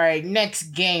 All right,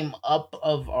 next game up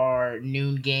of our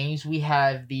noon games, we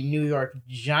have the New York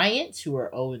Giants, who are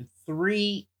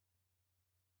 0-3.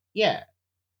 Yeah,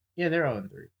 they're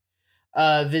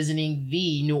 0-3. Visiting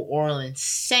the New Orleans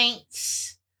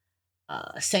Saints.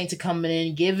 Saints are coming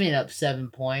in, giving up 7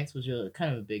 points, which was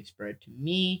kind of a big spread to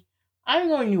me. I'm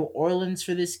going New Orleans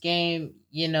for this game.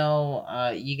 You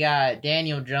got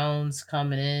Daniel Jones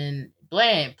coming in,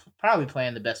 probably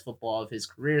playing the best football of his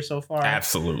career so far.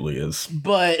 Absolutely is.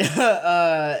 But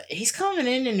he's coming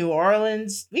in New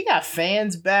Orleans. We got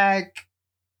fans back.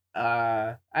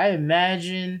 I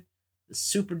imagine the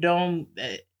Superdome.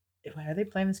 Are they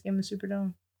playing this game in the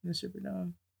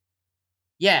Superdome?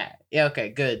 Yeah. Okay.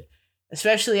 Good.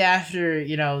 Especially after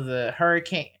the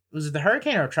hurricane. Was it the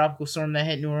hurricane or a tropical storm that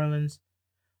hit New Orleans?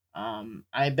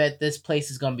 I bet this place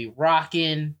is gonna be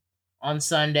rocking on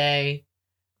Sunday,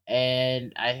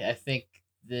 and I think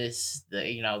I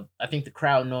think the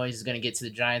crowd noise is gonna get to the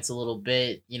Giants a little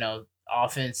bit.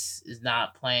 Offense is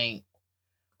not playing.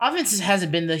 Offense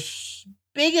hasn't been the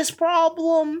biggest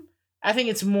problem. I think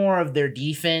it's more of their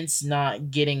defense not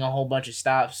getting a whole bunch of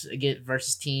stops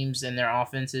versus teams and their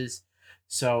offenses.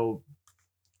 So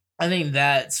I think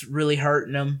that's really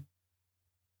hurting them.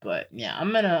 But yeah,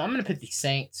 I'm gonna pick the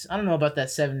Saints. I don't know about that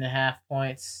 7.5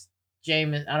 points.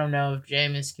 Jameis, I don't know if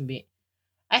Jameis can be.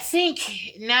 I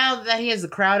think now that he has the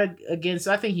crowd against,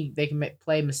 I think they can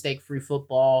play mistake-free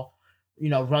football.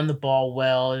 Run the ball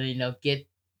well, and get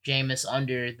Jameis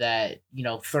under that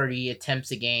 30 attempts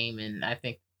a game, and I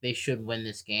think they should win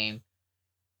this game.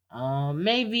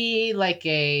 Maybe like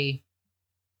another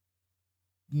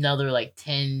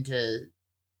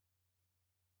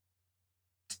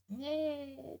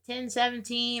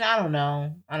 10-17. I don't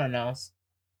know.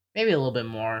 Maybe a little bit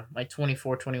more, like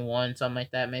 24-21, something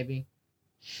like that, maybe.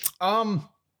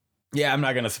 Yeah, I'm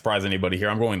not going to surprise anybody here.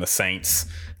 I'm going the Saints.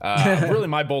 Really,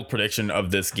 my bold prediction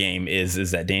of this game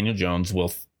is that Daniel Jones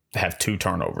will have 2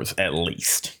 turnovers at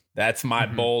least. That's my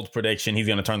bold prediction. He's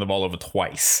going to turn the ball over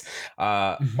twice.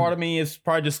 Part of me is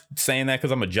probably just saying that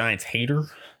because I'm a Giants hater.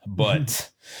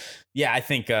 But yeah, I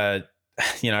think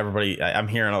everybody. I'm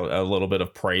hearing a little bit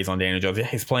of praise on Daniel Jones. Yeah,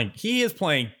 he is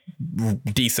playing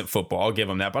decent football. I'll give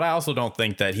him that. But I also don't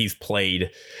think that he's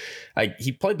played.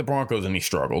 He played the Broncos and he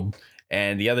struggled.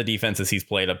 And the other defenses he's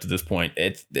played up to this point,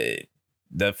 it's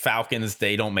the Falcons.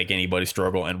 They don't make anybody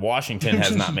struggle, and Washington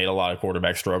has not made a lot of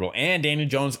quarterbacks struggle. And Daniel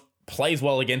Jones plays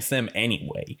well against them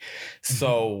anyway.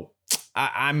 So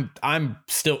I'm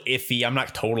still iffy. I'm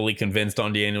not totally convinced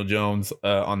on Daniel Jones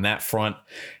on that front.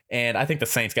 And I think the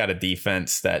Saints got a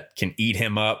defense that can eat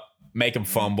him up, make him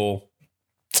fumble.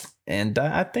 And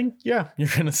I think, you're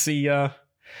gonna see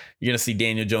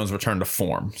Daniel Jones return to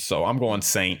form. So I'm going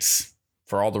Saints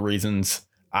for all the reasons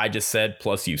I just said,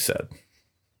 plus you said.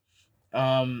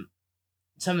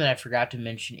 Something I forgot to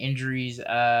mention: injuries.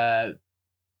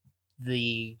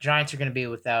 The Giants are going to be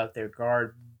without their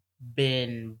guard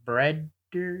Ben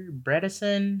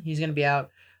Bredesen. He's going to be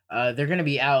out. They're going to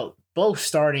be out both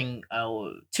starting.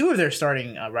 2 of their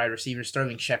starting wide receivers,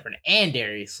 Sterling Shepard and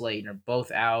Darius Slayton, are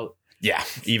both out. Yeah,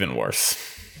 even worse.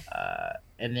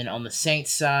 And then on the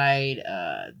Saints side,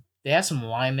 they have some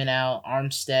linemen out.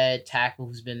 Armstead, tackle,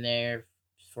 who's been there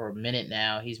for a minute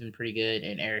now. He's been pretty good.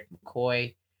 And Eric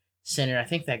McCoy, center. I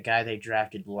think that guy they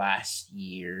drafted last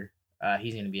year.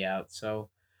 He's going to be out. So,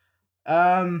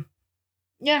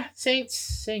 yeah,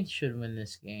 Saints should win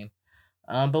this game.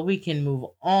 But we can move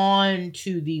on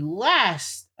to the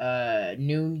last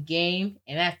noon game,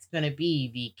 and that's going to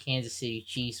be the Kansas City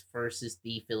Chiefs versus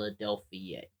the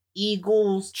Philadelphia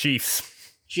Eagles.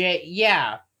 Chiefs.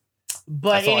 Yeah.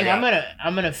 But anyway,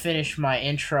 I'm gonna finish my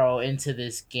intro into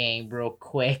this game real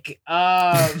quick.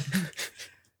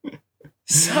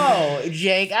 So,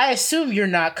 Jake, I assume you're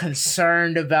not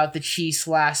concerned about the Chiefs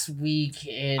last week.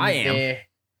 I am.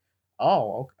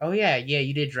 Oh, yeah,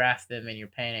 you did draft them in your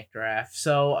panic draft.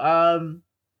 So,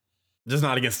 just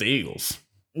not against the Eagles.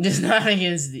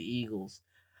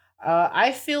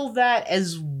 I feel that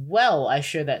as well. I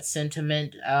share that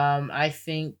sentiment. I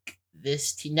think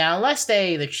this team now, unless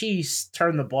the Chiefs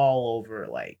turn the ball over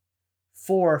like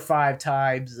 4 or 5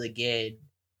 times again,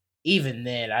 even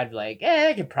then, I'd be like,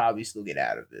 they could probably still get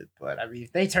out of it. But I mean,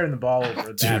 if they turn the ball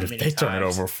over that Dude, many if they turn it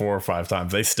times, over 4 or 5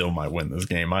 times, they still might win this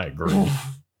game. I agree.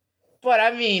 But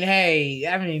I mean, hey,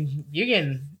 you're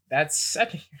getting that's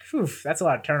a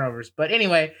lot of turnovers. But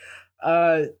anyway,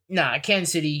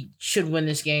 Kansas City should win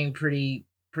this game pretty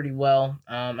well.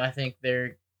 I think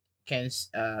Patrick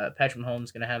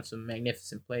Mahomes gonna have some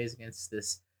magnificent plays against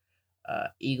this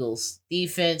Eagles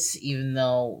defense. Even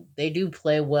though they do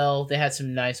play well, they had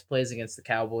some nice plays against the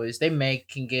Cowboys. They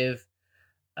can give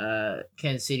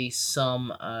Kansas City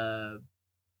some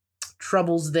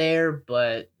troubles there,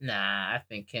 but I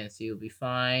think Kansas City will be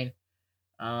fine.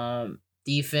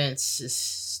 Defense is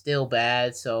still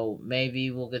bad, so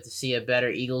maybe we'll get to see a better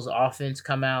Eagles offense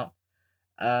come out.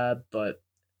 But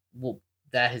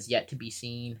that has yet to be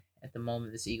seen at the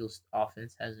moment. This Eagles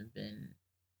offense hasn't been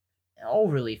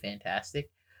overly fantastic.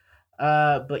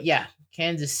 But yeah,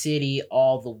 Kansas City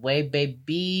all the way,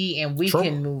 baby, and we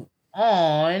can move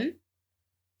on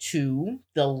to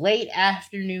the late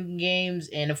afternoon games,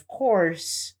 and of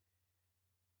course,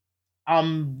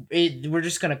 we're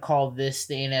just gonna call this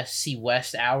the NFC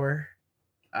West hour.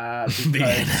 The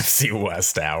NFC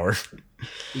West hour,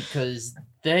 because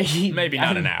they maybe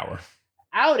not an hour.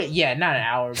 Not an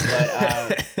hour,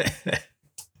 but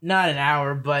not an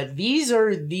hour. But these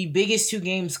are the biggest two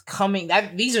games coming.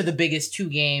 These are the biggest two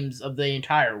games of the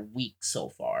entire week so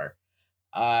far.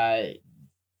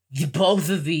 Both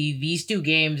of these two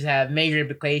games have major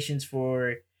implications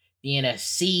for the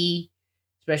NFC,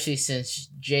 especially since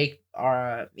Jake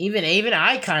even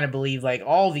I kind of believe like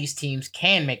all these teams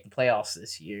can make the playoffs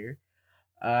this year.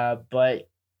 But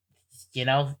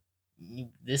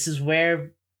this is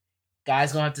where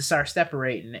guys gonna have to start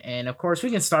separating. And of course,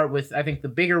 we can start with I think the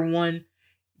bigger one.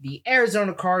 The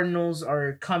Arizona Cardinals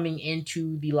are coming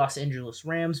into the Los Angeles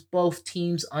Rams. Both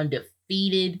teams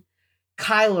undefeated.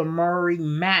 Kyler Murray,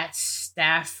 Matt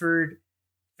Stafford.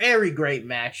 Very great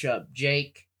matchup.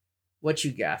 Jake, what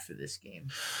you got for this game?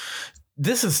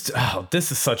 This is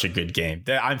such a good game.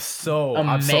 I'm so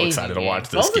excited to watch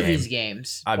this game. Both of these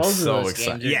games. I'm so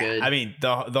excited. Yeah, good. I mean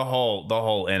the whole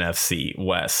NFC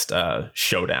West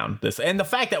showdown. And the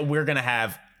fact that we're gonna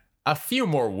have a few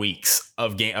more weeks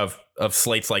of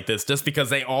slates like this, just because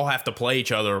they all have to play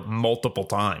each other multiple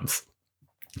times.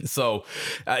 So,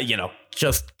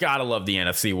 just gotta love the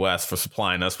NFC West for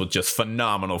supplying us with just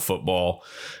phenomenal football.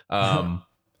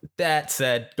 That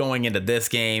said, going into this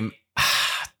game,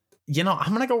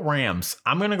 I'm gonna go Rams.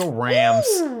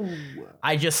 Ooh.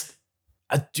 I just,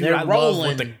 dude, I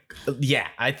love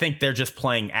I think they're just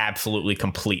playing absolutely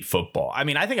complete football. I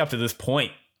mean, I think up to this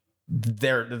point, it's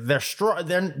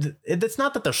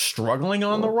not that they're struggling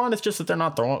on the run. It's just that they're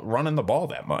not running the ball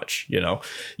that much. You're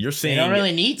seeing they don't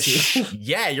really need to.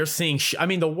 Yeah, you're seeing. I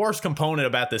mean, the worst component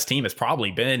about this team has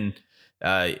probably been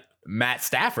Matt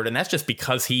Stafford, and that's just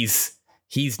because he's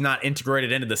not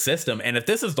integrated into the system. And if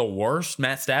this is the worst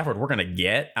Matt Stafford we're gonna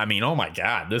get, I mean, oh my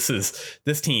God, the sky's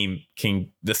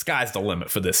the limit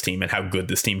for this team and how good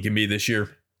this team can be this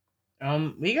year.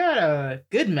 We got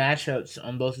good matchups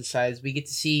on both sides. We get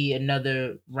to see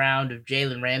another round of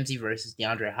Jalen Ramsey versus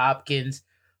DeAndre Hopkins.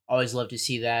 Always love to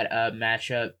see that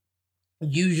matchup.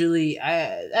 Usually,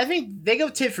 I think they go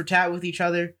tit for tat with each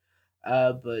other.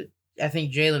 But I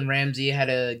think Jalen Ramsey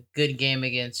had a good game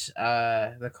against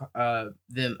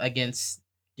them against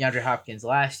DeAndre Hopkins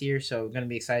last year. So we're gonna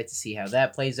be excited to see how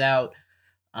that plays out.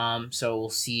 So we'll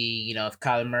see, if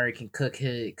Kyler Murray can cook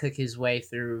his way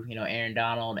through, Aaron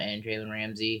Donald and Jalen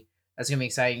Ramsey. That's gonna be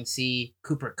exciting to see.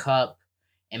 Cooper Kupp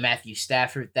and Matthew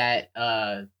Stafford. That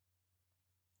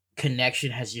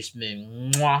connection has just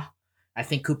been mwah. I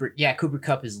think Cooper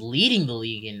Kupp is leading the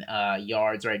league in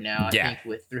yards right now. I think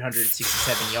with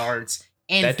 367 yards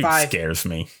and that dude scares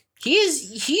me.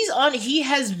 He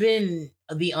has been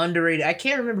the underrated. I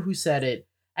can't remember who said it.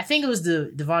 I think it was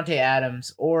Devontae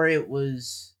Adams or it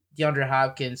was DeAndre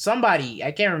Hopkins. Somebody,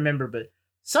 I can't remember, but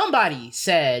somebody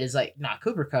said is like,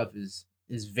 Cooper Kupp is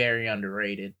very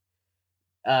underrated.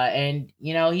 And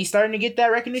he's starting to get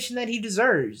that recognition that he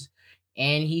deserves.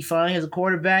 And he finally has a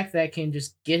quarterback that can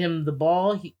just get him the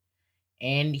ball.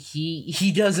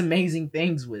 He does amazing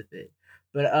things with it.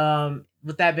 But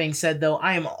with that being said, though,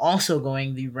 I am also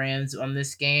going the Rams on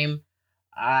this game.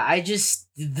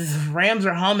 The Rams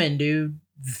are humming, dude.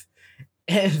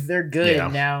 And they're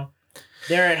good now.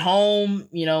 They're at home.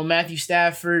 Matthew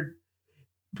Stafford.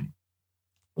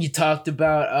 You talked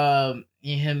about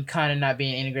him kind of not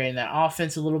being integrated in that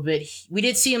offense a little bit. We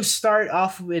did see him start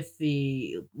off with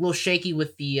a little shaky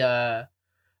with the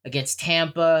against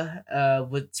Tampa,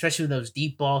 especially with those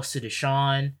deep balls to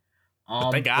Deshaun.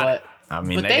 But they got it. I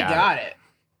mean, they got it.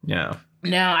 Yeah.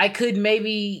 Now I could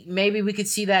maybe we could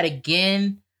see that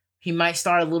again. He might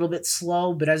start a little bit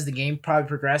slow, but as the game probably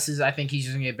progresses, I think he's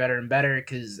just gonna get better and better.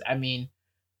 Because I mean,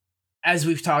 as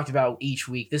we've talked about each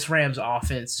week, this Rams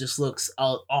offense just looks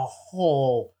a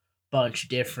whole bunch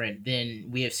different than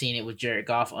we have seen it with Jared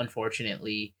Goff.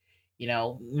 Unfortunately,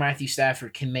 Matthew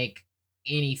Stafford can make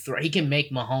any throw. He can make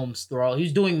Mahomes throw. He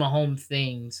was doing Mahomes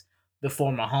things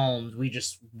before Mahomes. We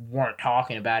just weren't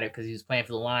talking about it because he was playing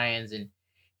for the Lions and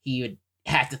he would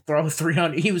have to throw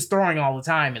 300. He was throwing all the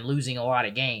time and losing a lot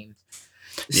of games.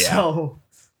 Yeah. So,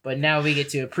 but now we get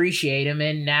to appreciate him,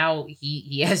 and now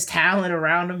he has talent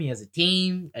around him. He has a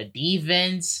team, a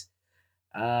defense.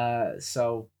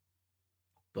 So,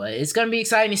 but it's gonna be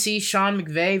exciting to see Sean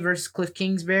McVay versus Cliff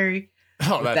Kingsbury.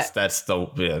 Oh, that's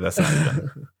not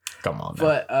even. Come on,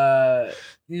 man. But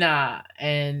nah,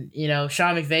 and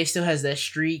Sean McVay still has that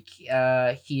streak. He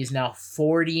is now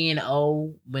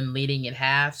 40-0 when leading in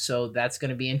half, so that's going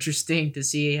to be interesting to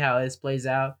see how this plays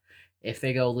out if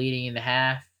they go leading in the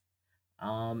half.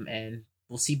 And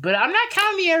we'll see. But I'm not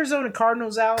counting the Arizona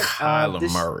Cardinals out. Kyler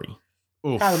Murray.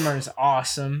 Oof. Kyler Murray is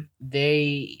awesome.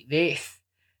 They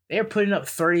are putting up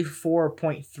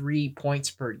 34.3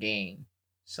 points per game.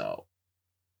 So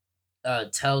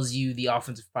tells you the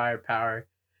offensive firepower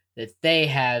that they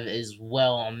have as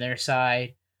well on their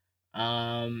side.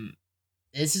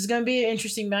 This is going to be an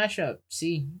interesting matchup.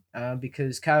 See,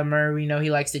 because Kyler Murray, we know he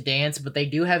likes to dance, but they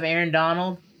do have Aaron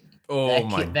Donald.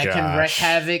 That can wreak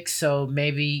havoc. So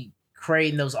maybe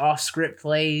creating those off-script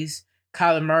plays.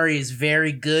 Kyler Murray is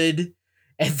very good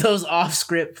at those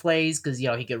off-script plays because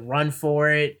he can run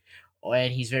for it,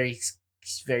 and he's very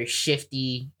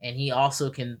shifty, and he also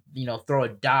can throw a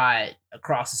dot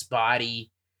across his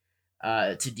body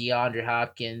to DeAndre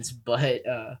Hopkins. But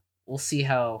we'll see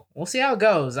how it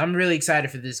goes. I'm really excited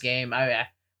for this game.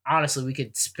 Honestly, we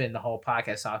could spend the whole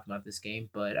podcast talking about this game,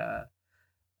 but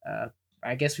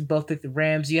I guess we both picked the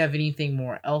Rams. Do you have anything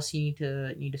more else you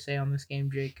need to say on this game,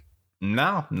 Jake?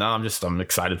 No, I'm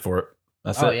excited for it.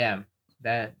 That's it. Oh yeah,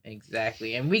 that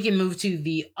exactly. And we can move to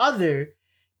the other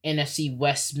NFC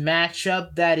West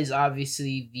matchup. That is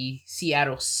obviously the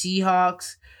Seattle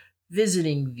Seahawks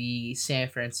visiting the San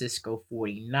Francisco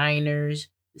 49ers.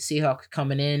 The Seahawks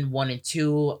coming in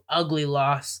 1-2, ugly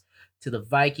loss to the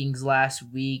Vikings last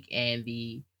week, and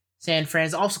the San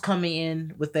Fran's also coming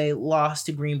in with a loss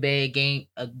to Green Bay,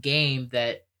 a game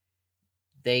that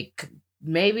they could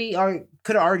have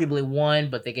arguably won,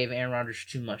 but they gave Aaron Rodgers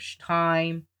too much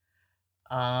time.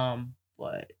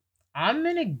 But I'm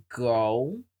gonna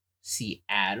go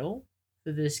Seattle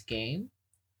for this game.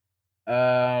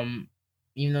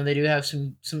 Even though they do have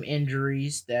some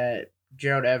injuries, that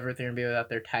Gerald Everett, they're gonna be without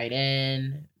their tight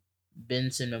end,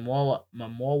 Benson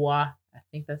Mamoa, I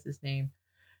think that's his name.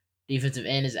 Defensive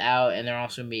end is out, and they're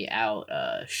also gonna be out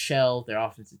Shell, their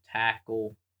offensive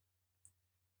tackle.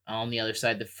 On the other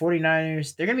side, the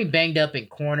 49ers, they're gonna be banged up in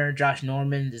corner. Josh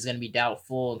Norman is gonna be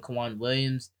doubtful, and Kwan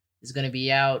Williams is gonna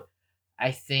be out.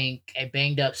 I think a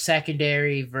banged up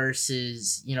secondary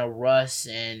versus, Russ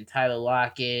and Tyler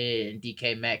Lockett and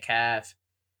DK Metcalf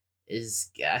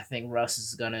I think Russ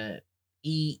is going to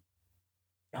eat,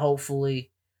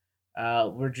 hopefully.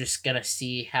 We're just going to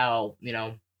see how,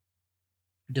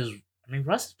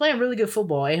 Russ is playing really good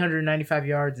football, 895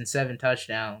 yards and 7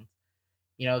 touchdowns.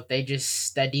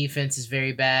 That defense is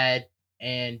very bad,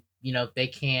 and, they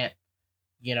can't,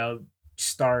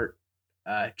 start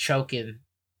choking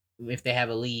if they have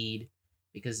a lead,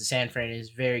 because the San Fran is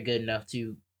very good enough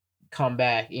to come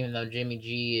back, even though Jimmy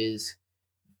G is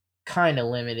kind of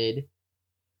limited.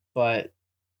 But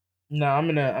no, I'm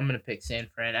gonna pick San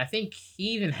Fran. I think he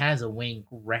even has a winning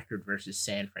record versus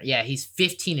San Fran. Yeah, he's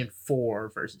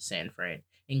 15-4 versus San Fran,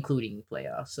 including the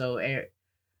playoffs. So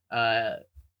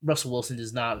Russell Wilson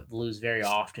does not lose very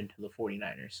often to the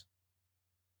 49ers.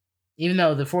 Even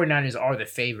though the 49ers are the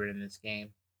favorite in this game,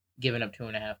 giving up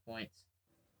 2.5 points.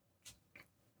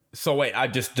 So wait, I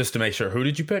just to make sure, who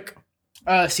did you pick?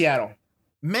 Seattle.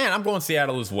 Man, I'm going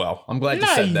Seattle as well. I'm glad you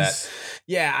said that.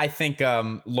 Yeah, I think.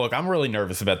 Look, I'm really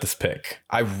nervous about this pick.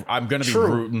 I'm going to be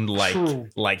rooting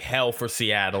like hell for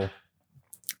Seattle,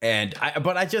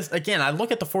 but I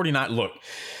look at the 49. Look,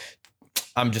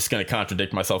 I'm just going to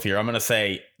contradict myself here. I'm going to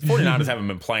say 49ers haven't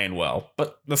been playing well,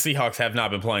 but the Seahawks have not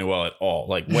been playing well at all.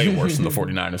 Like way worse than the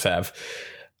 49ers have.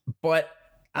 But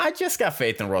I just got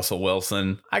faith in Russell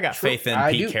Wilson. I got faith in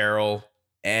Pete Carroll.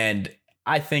 And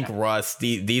I think Russ,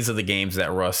 these are the games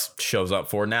that Russ shows up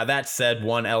for. Now, that said,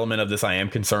 one element of this I am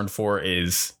concerned for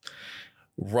is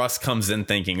Russ comes in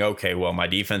thinking, okay, well, my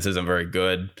defense isn't very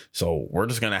good, so we're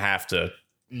just going to have to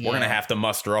We're going to have to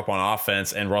muster up on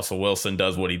offense, and Russell Wilson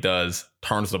does what he does,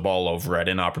 turns the ball over at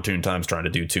inopportune times, trying to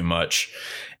do too much.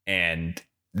 And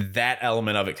that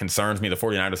element of it concerns me. The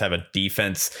 49ers have a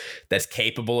defense that's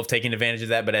capable of taking advantage of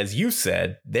that. But as you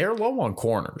said, they're low on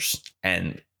corners,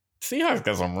 and Seahawks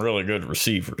got some really good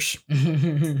receivers.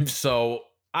 So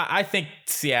I think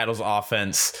Seattle's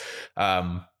offense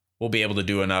will be able to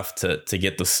do enough to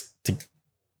get this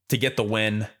to get the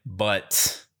win.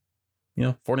 But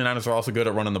 49ers are also good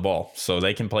at running the ball, so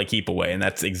they can play keep away. And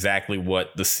that's exactly what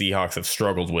the Seahawks have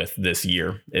struggled with this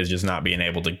year, is just not being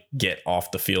able to get off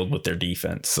the field with their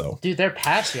defense. So, dude, their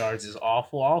pass yards is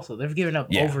awful. Also, they've given up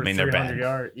over 300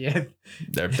 yards. Yeah,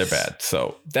 they're bad.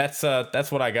 So that's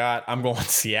what I got. I'm going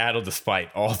Seattle, despite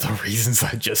all the reasons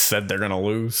I just said they're gonna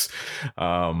lose.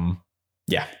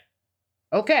 Yeah.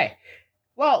 Okay.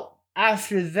 Well,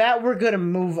 after that, we're going to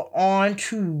move on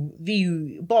to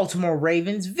the Baltimore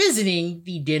Ravens visiting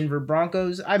the Denver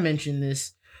Broncos. I mentioned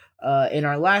this in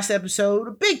our last episode.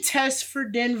 A big test for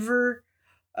Denver.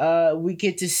 We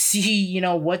get to see,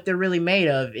 what they're really made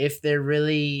of. If they're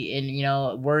really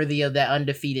worthy of that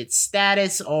undefeated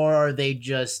status, or are they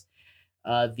just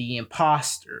the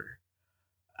imposter?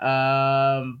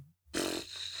 Man,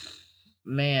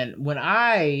 when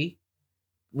I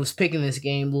was picking this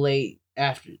game late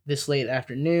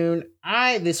afternoon,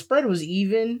 the spread was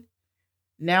even.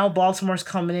 Now Baltimore's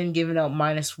coming in giving up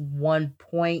 -1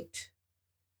 point.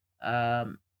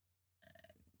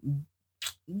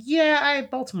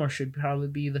 Baltimore should probably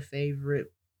be the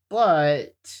favorite,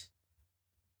 but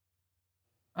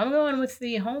I'm going with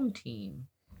the home team.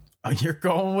 Oh, you're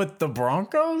going with the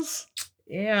Broncos?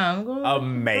 Yeah, I'm going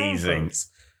amazing. With the Broncos.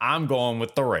 I'm going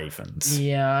with the Ravens.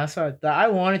 Yeah, that's what I thought. I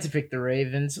wanted to pick the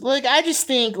Ravens. I just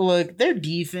think, their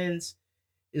defense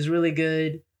is really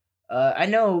good. I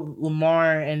know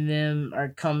Lamar and them are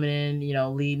coming in,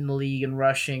 leading the league in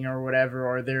rushing or whatever,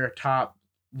 or they're a top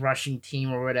rushing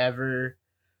team or whatever.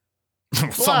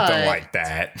 Something like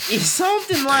that.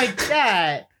 Something like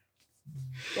that.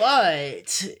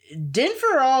 But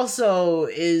Denver also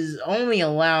is only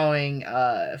allowing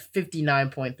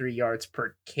 59.3 yards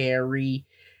per carry.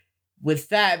 With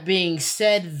that being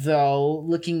said, though,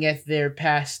 looking at their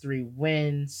past 3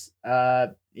 wins,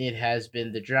 it has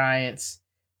been the Giants,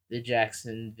 the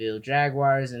Jacksonville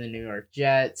Jaguars, and the New York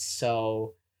Jets.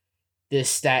 So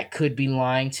this stat could be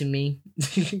lying to me.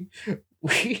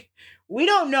 We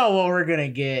don't know what we're going to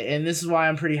get, and this is why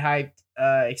I'm pretty hyped,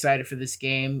 excited for this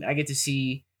game. I get to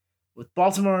see with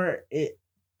Baltimore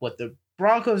what the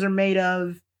Broncos are made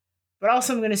of, but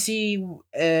also I'm going to see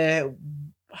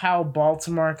how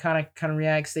Baltimore kind of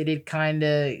reacts. They did kind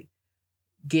of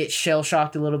get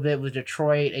shell-shocked a little bit with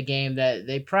Detroit, a game that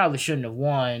they probably shouldn't have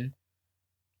won.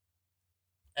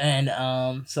 And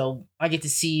so I get to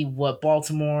see what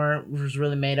Baltimore was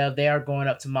really made of. They are going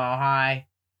up to Mile High.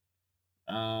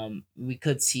 We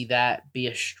could see that be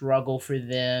a struggle for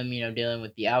them, dealing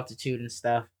with the altitude and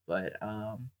stuff, but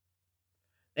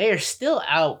they are still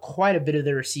out quite a bit of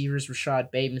their receivers.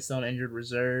 Rashad Bateman still on injured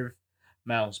reserve.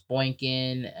 Miles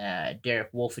Boykin, Derek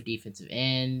Wolfe, a defensive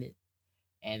end.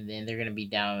 And then they're going to be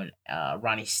down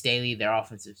Ronnie Staley, their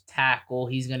offensive tackle.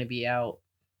 He's going to be out.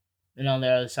 And on the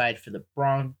other side for the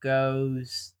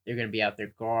Broncos, they're going to be out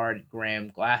their guard, Graham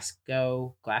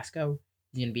Glasgow. He's going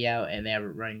to be out. And they have a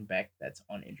running back that's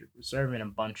on injured reserve and a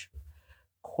bunch of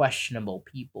questionable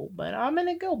people. But I'm going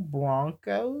to go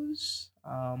Broncos.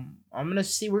 I'm going to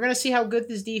see. We're going to see how good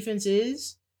this defense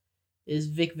is. Is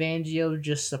Vic Fangio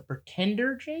just a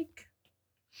pretender, Jake?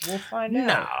 We'll find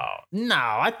out. No.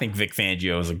 I think Vic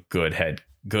Fangio is a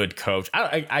good coach.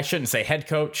 I shouldn't say head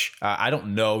coach. I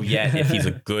don't know yet if he's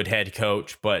a good head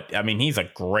coach, but I mean, he's a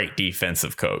great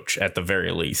defensive coach at the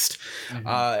very least.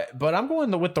 Mm-hmm. But I'm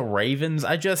going with the Ravens.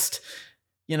 I just,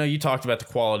 you talked about the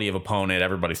quality of opponent.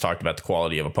 Everybody's talked about the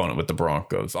quality of opponent with the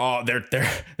Broncos. Oh, they're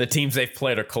the teams they've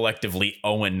played are collectively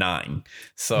 0-9.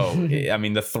 So, I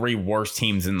mean, the 3 worst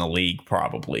teams in the league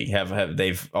probably have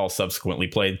they've all subsequently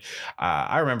played.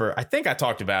 I remember, I think I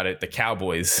talked about it. The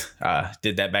Cowboys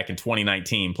did that back in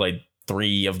 2019, played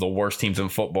 3 of the worst teams in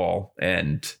football,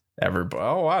 and everybody,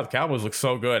 oh wow, the Cowboys look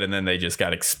so good, and then they just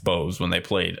got exposed when they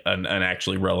played an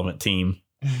actually relevant team.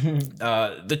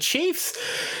 The Chiefs,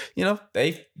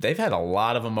 they've had a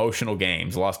lot of emotional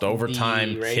games. Lost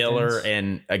overtime killer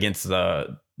and against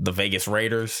the Vegas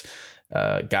Raiders.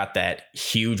 Got that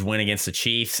huge win against the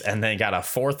Chiefs, and then got a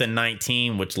 4th and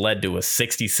 19, which led to a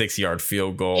 66-yard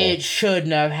field goal. It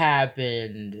shouldn't have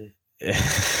happened.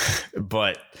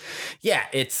 But yeah,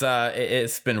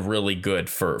 it's been really good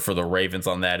for the Ravens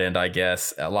on that end, I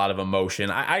guess. A lot of emotion.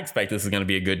 I expect this is going to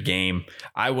be a good game.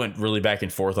 I went really back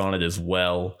and forth on it as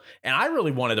well. And I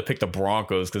really wanted to pick the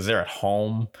Broncos because they're at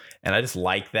home and I just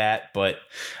like that. But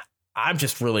I'm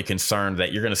just really concerned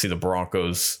that you're going to see the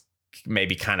Broncos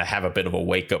maybe kind of have a bit of a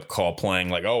wake up call playing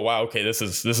like, oh, wow, OK, this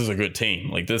is a good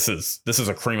team. Like this is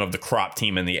a cream of the crop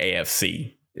team in the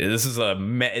AFC. This is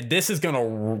going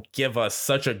to give us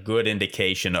such a good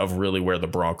indication of really where the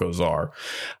Broncos are.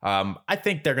 I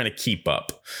think they're going to keep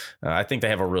up. I think they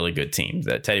have a really good team.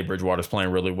 That Teddy Bridgewater's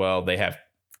playing really well. They have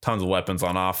tons of weapons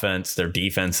on offense. Their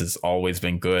defense has always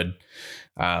been good.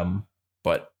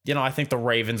 But, I think the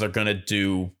Ravens are going to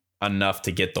do enough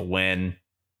to get the win.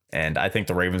 And I think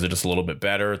the Ravens are just a little bit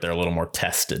better. They're a little more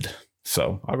tested.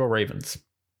 So I'll go Ravens.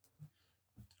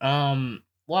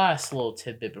 Last little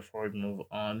tidbit before we move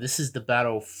on. This is the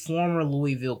battle of former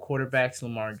Louisville quarterbacks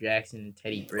Lamar Jackson and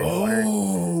Teddy Bridgewater.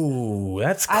 Oh,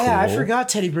 that's cool. I forgot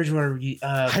Teddy Bridgewater.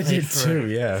 I did too,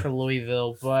 yeah. For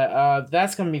Louisville, but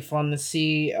that's gonna be fun to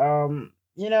see. Last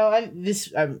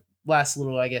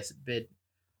little, I guess,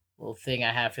 little thing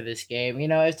I have for this game.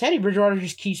 If Teddy Bridgewater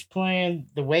just keeps playing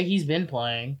the way he's been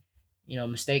playing,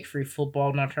 mistake-free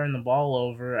football, not turning the ball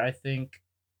over, I think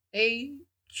they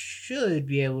should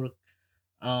be able to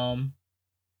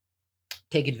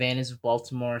take advantage of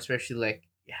Baltimore, especially like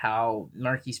how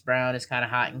Marquise Brown is kind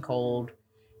of hot and cold,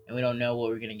 and we don't know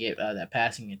what we're gonna get out of that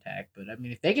passing attack. But I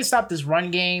mean, if they can stop this run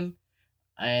game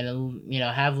and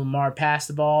have Lamar pass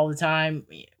the ball all the time,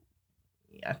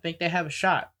 I think they have a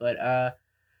shot. But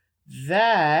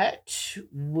that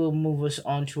will move us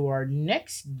on to our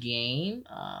next game.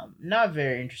 Not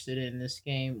very interested in this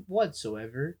game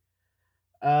whatsoever.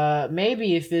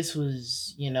 Maybe if this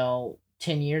was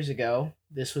 10 years ago,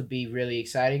 this would be really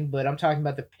exciting, but I'm talking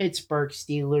about the Pittsburgh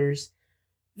Steelers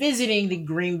visiting the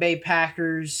Green Bay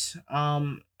Packers.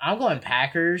 I'm going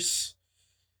Packers.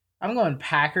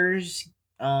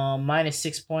 Minus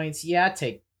 6 points. Yeah, I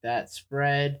take that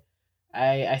spread.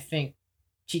 I think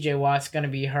TJ Watt's going to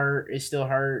be is still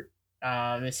hurt.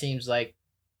 It seems like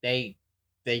they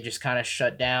just kind of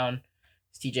shut down.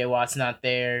 TJ Watt's not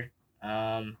there.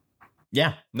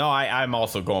 Yeah. No, I'm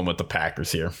also going with the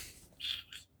Packers here.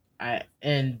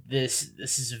 And this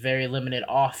is a very limited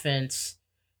offense.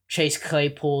 Chase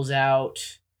Claypool's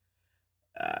out.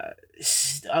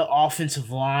 Offensive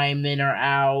linemen are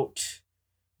out.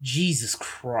 Jesus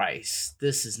Christ,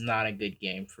 this is not a good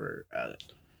game for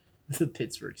the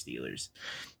Pittsburgh Steelers.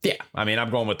 Yeah, I mean,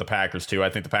 I'm going with the Packers too. I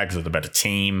think the Packers are the better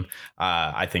team.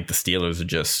 I think the Steelers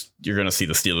are you're going to see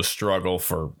the Steelers struggle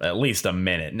for at least a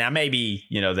minute. Now, maybe,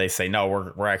 they say, no,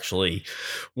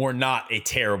 we're not a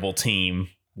terrible team.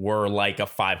 We're like a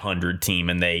 500 team,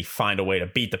 and they find a way to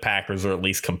beat the Packers or at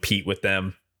least compete with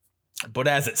them. But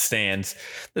as it stands,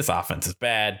 this offense is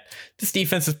bad. This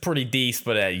defense is pretty decent,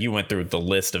 but you went through the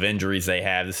list of injuries they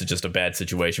have. This is just a bad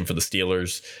situation for the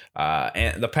Steelers.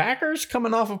 And the Packers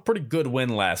coming off a pretty good win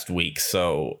last week.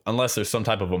 So unless there's some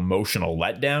type of emotional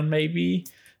letdown, maybe,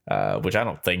 which I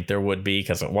don't think there would be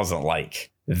because it wasn't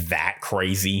like that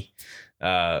crazy.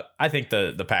 I think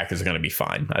the Packers are going to be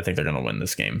fine. I think they're going to win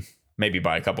this game, maybe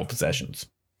by a couple possessions.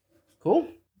 Cool.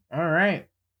 All right.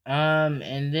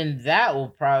 And then that will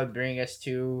probably bring us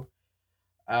to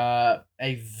a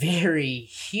very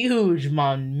huge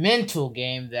monumental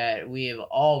game that we have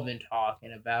all been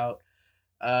talking about.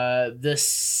 The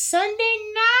Sunday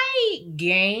night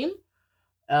game.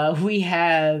 We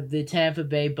have the Tampa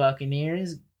Bay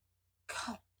Buccaneers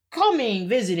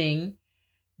visiting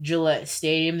Gillette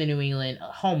Stadium,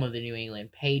 home of the New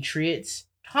England Patriots.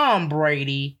 Tom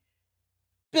Brady,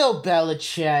 Bill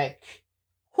Belichick.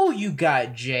 Who you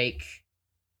got, Jake?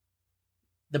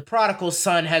 The prodigal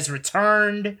son has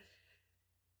returned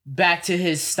back to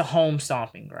his home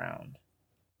stomping ground.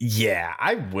 Yeah,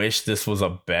 I wish this was a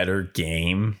better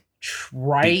game.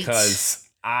 Right? Because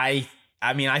I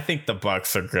think the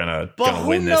Bucs are gonna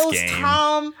win this game. But who knows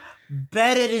Tom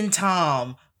better than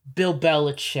Tom? Bill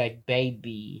Belichick,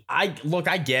 baby. I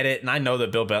get it, and I know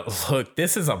that Bill Belichick. Look,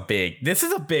 this is a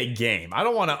big game. I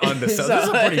don't want to undersell. This is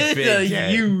a pretty big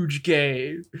game. Huge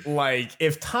game. Like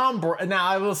if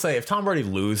I will say if Tom Brady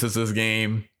loses this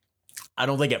game, I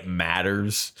don't think it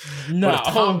matters. No. But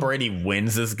if Tom Brady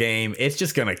wins this game, it's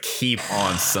just gonna keep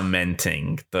on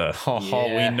cementing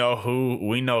we know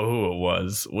who it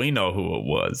was. We know who it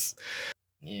was.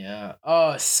 Yeah.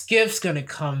 Oh, Skip's gonna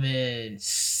come in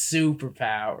super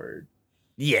powered.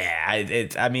 Yeah,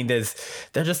 I mean, they're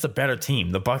just a better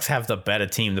team. The Bucks have the better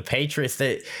team. The Patriots,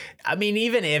 I mean,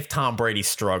 even if Tom Brady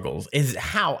struggles, is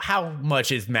how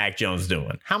much is Mac Jones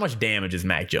doing? How much damage is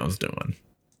Mac Jones doing?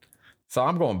 So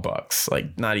I'm going Bucks.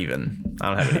 Like, not even. I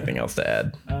don't have anything else to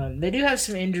add. They do have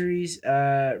some injuries.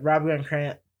 Rob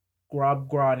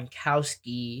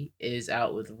Gronkowski is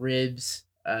out with ribs.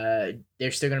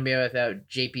 They're still going to be without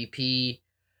JPP.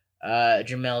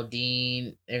 Jamel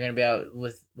Dean. They're going to be out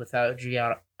without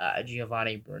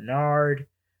Giovanni Bernard,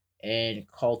 and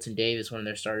Carlton Davis. One of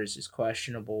their starters is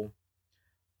questionable.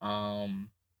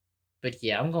 But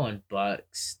yeah, I'm going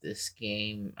Bucks this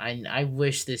game. I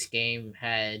wish this game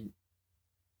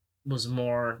was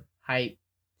more hype.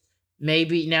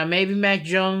 Maybe Mac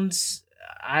Jones.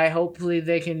 Hopefully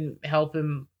they can help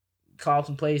him call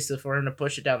some plays for him to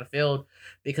push it down the field,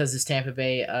 because this Tampa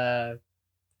Bay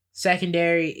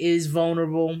secondary is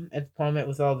vulnerable at the moment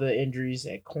with all the injuries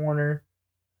at corner.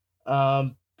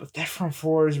 But that front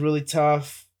four is really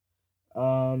tough.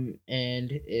 And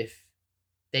if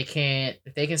they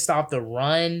can stop the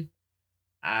run,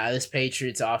 this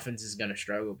Patriots offense is gonna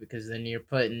struggle, because then you're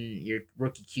putting your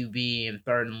rookie QB in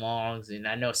third and longs, and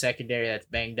I know secondary that's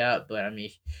banged up, but I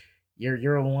mean, you're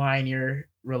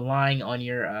relying on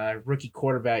your rookie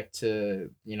quarterback to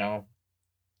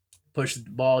push the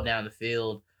ball down the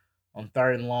field on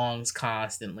third and longs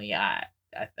constantly. I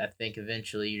think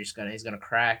eventually he's gonna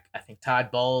crack. I think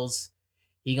Todd Bowles,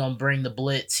 he gonna bring the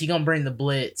blitz. He gonna bring the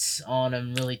blitz on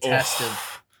him, really test him.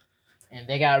 And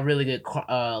they got really good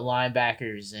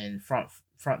linebackers, and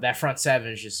front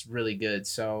seven is just really good.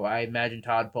 So I imagine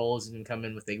Todd Bowles is gonna come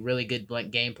in with a really good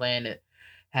game plan to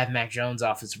have Mac Jones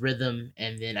off his rhythm,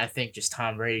 and then I think just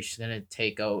Tom Brady's gonna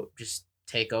take over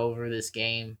this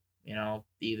game.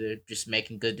 Either just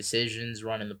making good decisions,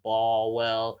 running the ball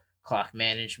well, clock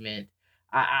management.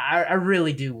 I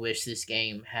really do wish this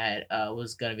game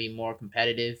was gonna be more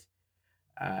competitive.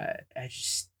 I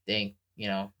just think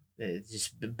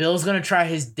Bill's gonna try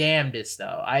his damnedest,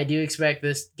 though. I do expect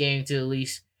this game to at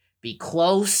least be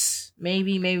close,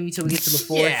 maybe until we get to the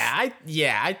fourth.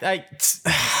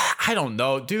 I don't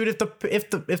know, dude.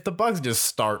 If the Bucks just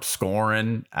start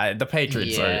scoring, the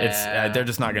Patriots they're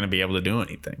just not gonna be able to do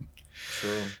anything.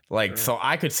 True. So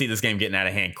I could see this game getting out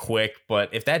of hand quick,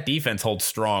 but if that defense holds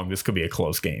strong, this could be a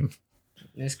close game.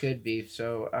 This could be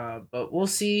so, but we'll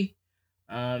see.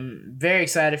 Very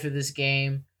excited for this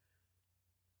game.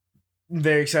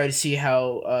 Very excited to see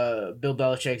how Bill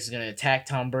Belichick is going to attack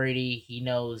Tom Brady. He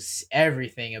knows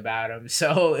everything about him,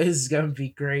 so it's going to be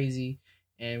crazy.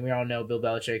 And we all know Bill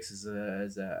Belichick is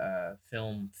a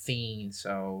film fiend,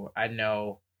 so I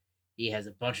know he has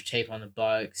a bunch of tape on the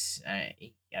Bucks.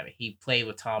 He played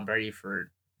with Tom Brady for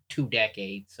 2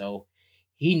 decades, so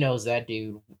he knows that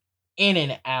dude in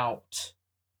and out.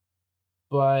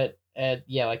 But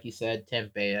like you said,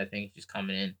 Tampa Bay, I think, is just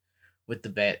coming in with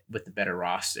the better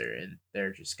roster, and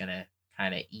they're just gonna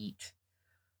kind of eat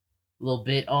a little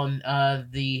bit on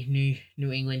the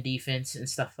New England defense and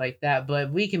stuff like that.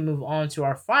 But we can move on to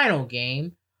our final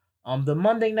game, the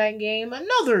Monday night game.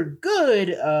 Another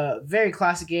good, very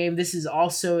classic game. This is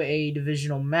also a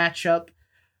divisional matchup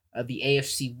of the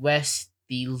AFC West.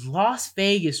 The Las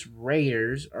Vegas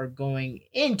Raiders are going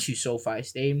into SoFi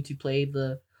Stadium to play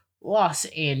the Los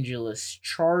Angeles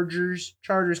Chargers.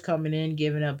 Chargers coming in,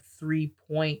 giving up 3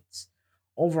 points.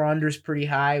 Over-under is pretty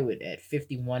high at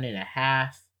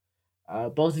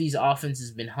 51.5. Both of these offenses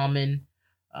have been humming.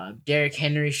 Derek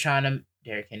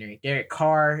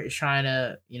Carr is trying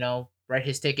to, write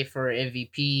his ticket for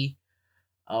MVP.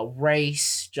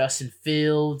 Justin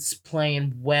Fields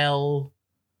playing well.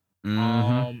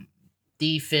 Mm-hmm.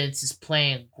 Defense is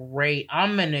playing great.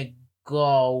 I'm going to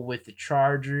go with the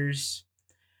Chargers.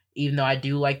 Even though I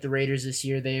do like the Raiders this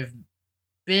year, they've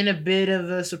been a bit of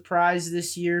a surprise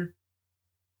this year.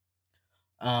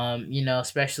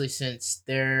 Especially since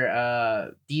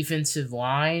their defensive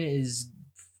line is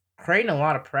creating a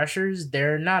lot of pressures.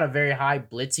 They're not a very high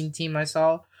blitzing team, I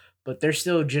saw, but they're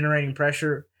still generating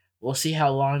pressure. We'll see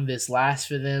how long this lasts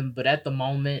for them. But at the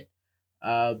moment,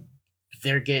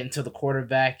 they're getting to the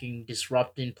quarterback and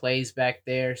disrupting plays back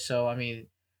there. So, I mean,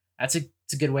 it's a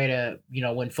good way to,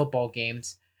 win football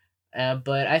games.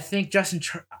 But I think Justin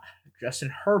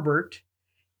Herbert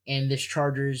and this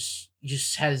Chargers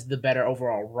just has the better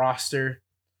overall roster.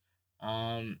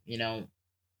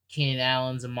 Keenan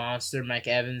Allen's a monster. Mike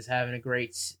Williams, is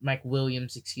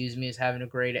having a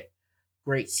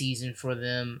great season for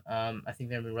them. I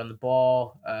think they're going to run the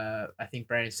ball. I think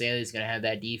Brandon Staley is going to have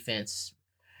that defense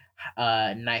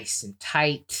nice and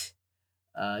tight.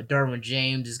 Derwin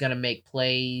James is going to make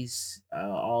plays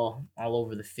all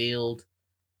over the field.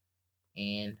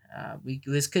 and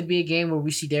this could be a game where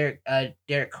we see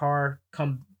Derek Carr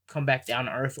come back down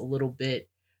to earth a little bit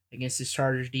against this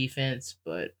Chargers defense,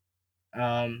 but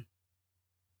because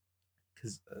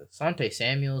Sante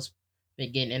Samuel's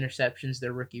been getting interceptions,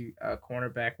 their rookie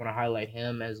cornerback. Want to highlight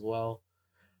him as well.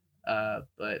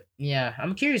 But yeah,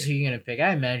 I'm curious who you're gonna pick.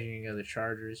 I imagine you're gonna go the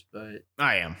Chargers, but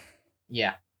I am.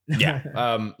 Yeah.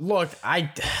 Yeah. Look,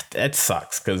 it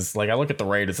sucks because like I look at the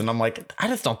Raiders and I'm like, I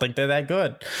just don't think they're that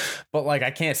good. But like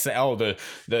I can't say, oh, they're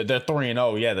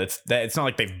 3-0. Yeah, that's that. It's not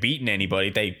like they've beaten anybody.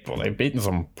 They've beaten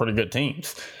some pretty good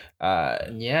teams.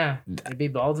 Yeah, they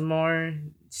beat Baltimore,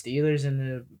 Steelers,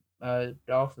 and the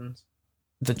Dolphins.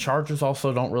 The Chargers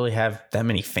also don't really have that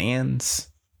many fans.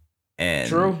 And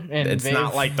true, and it's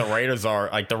not like the Raiders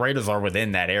are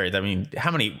within that area. I mean,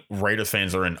 how many Raiders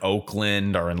fans are in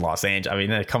Oakland or in Los Angeles? I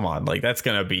mean, come on, like that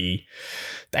could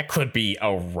be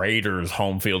a Raiders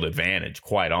home field advantage.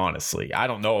 Quite honestly, I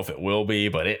don't know if it will be,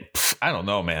 but I don't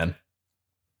know, man.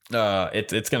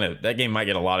 That game might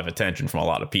get a lot of attention from a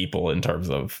lot of people in terms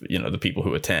of the people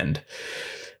who attend.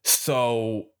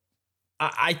 So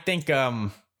I think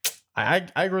I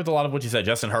agree with a lot of what you said.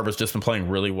 Justin Herbert's just been playing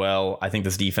really well. I think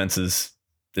this defense is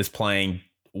playing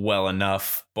well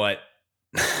enough, but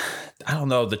I don't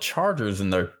know, the Chargers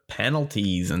and their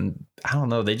penalties, and I don't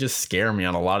know, they just scare me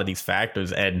on a lot of these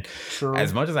factors. And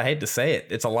as much as I hate to say it,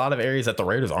 it's a lot of areas that the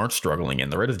Raiders aren't struggling in.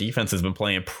 The Raiders defense has been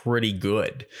playing pretty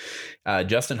good.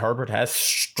 Justin Herbert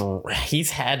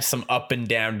he's had some up and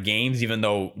down games, even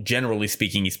though generally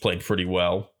speaking, he's played pretty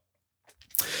well.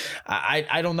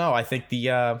 I don't know. I think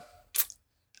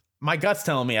my gut's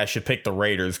telling me I should pick the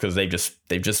Raiders because they've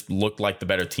just looked like the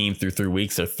better team through 3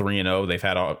 weeks. They're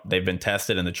 3-0. They've been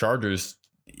tested, and the Chargers,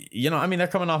 I mean, they're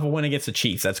coming off a win against the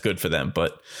Chiefs. That's good for them.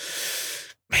 But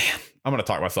man, I'm gonna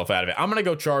talk myself out of it. I'm gonna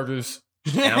go Chargers,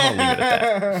 and I'm gonna leave it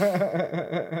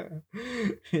at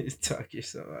that. Talk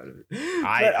yourself out of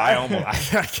it.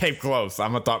 I came close.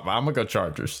 I'm gonna go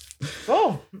Chargers.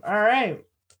 Oh, all right.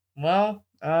 Well,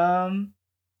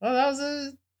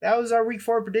 that was our week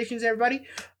 4 predictions, everybody.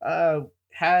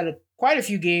 Had quite a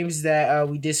few games that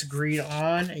we disagreed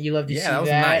on. You love to see that. Yeah, that was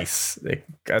nice.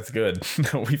 That's good.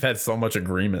 We've had so much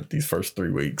agreement these first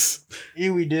 3 weeks. Yeah,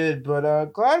 we did,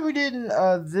 but glad we didn't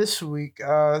this week.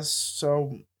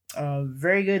 So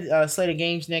very good slate of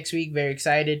games next week. Very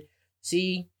excited.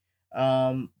 See,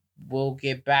 we'll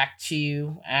get back to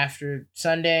you after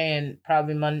Sunday and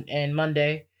probably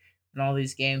Monday. When all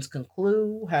these games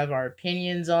conclude, have our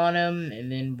opinions on them, and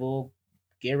then we'll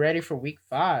get ready for week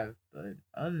 5. But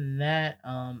other than that,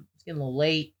 it's getting a little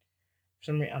late. For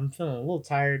some reason, I'm feeling a little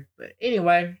tired. But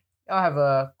anyway, y'all have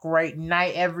a great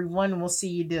night, everyone. We'll see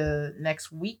you next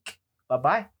week.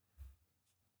 Bye-bye.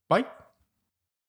 Bye.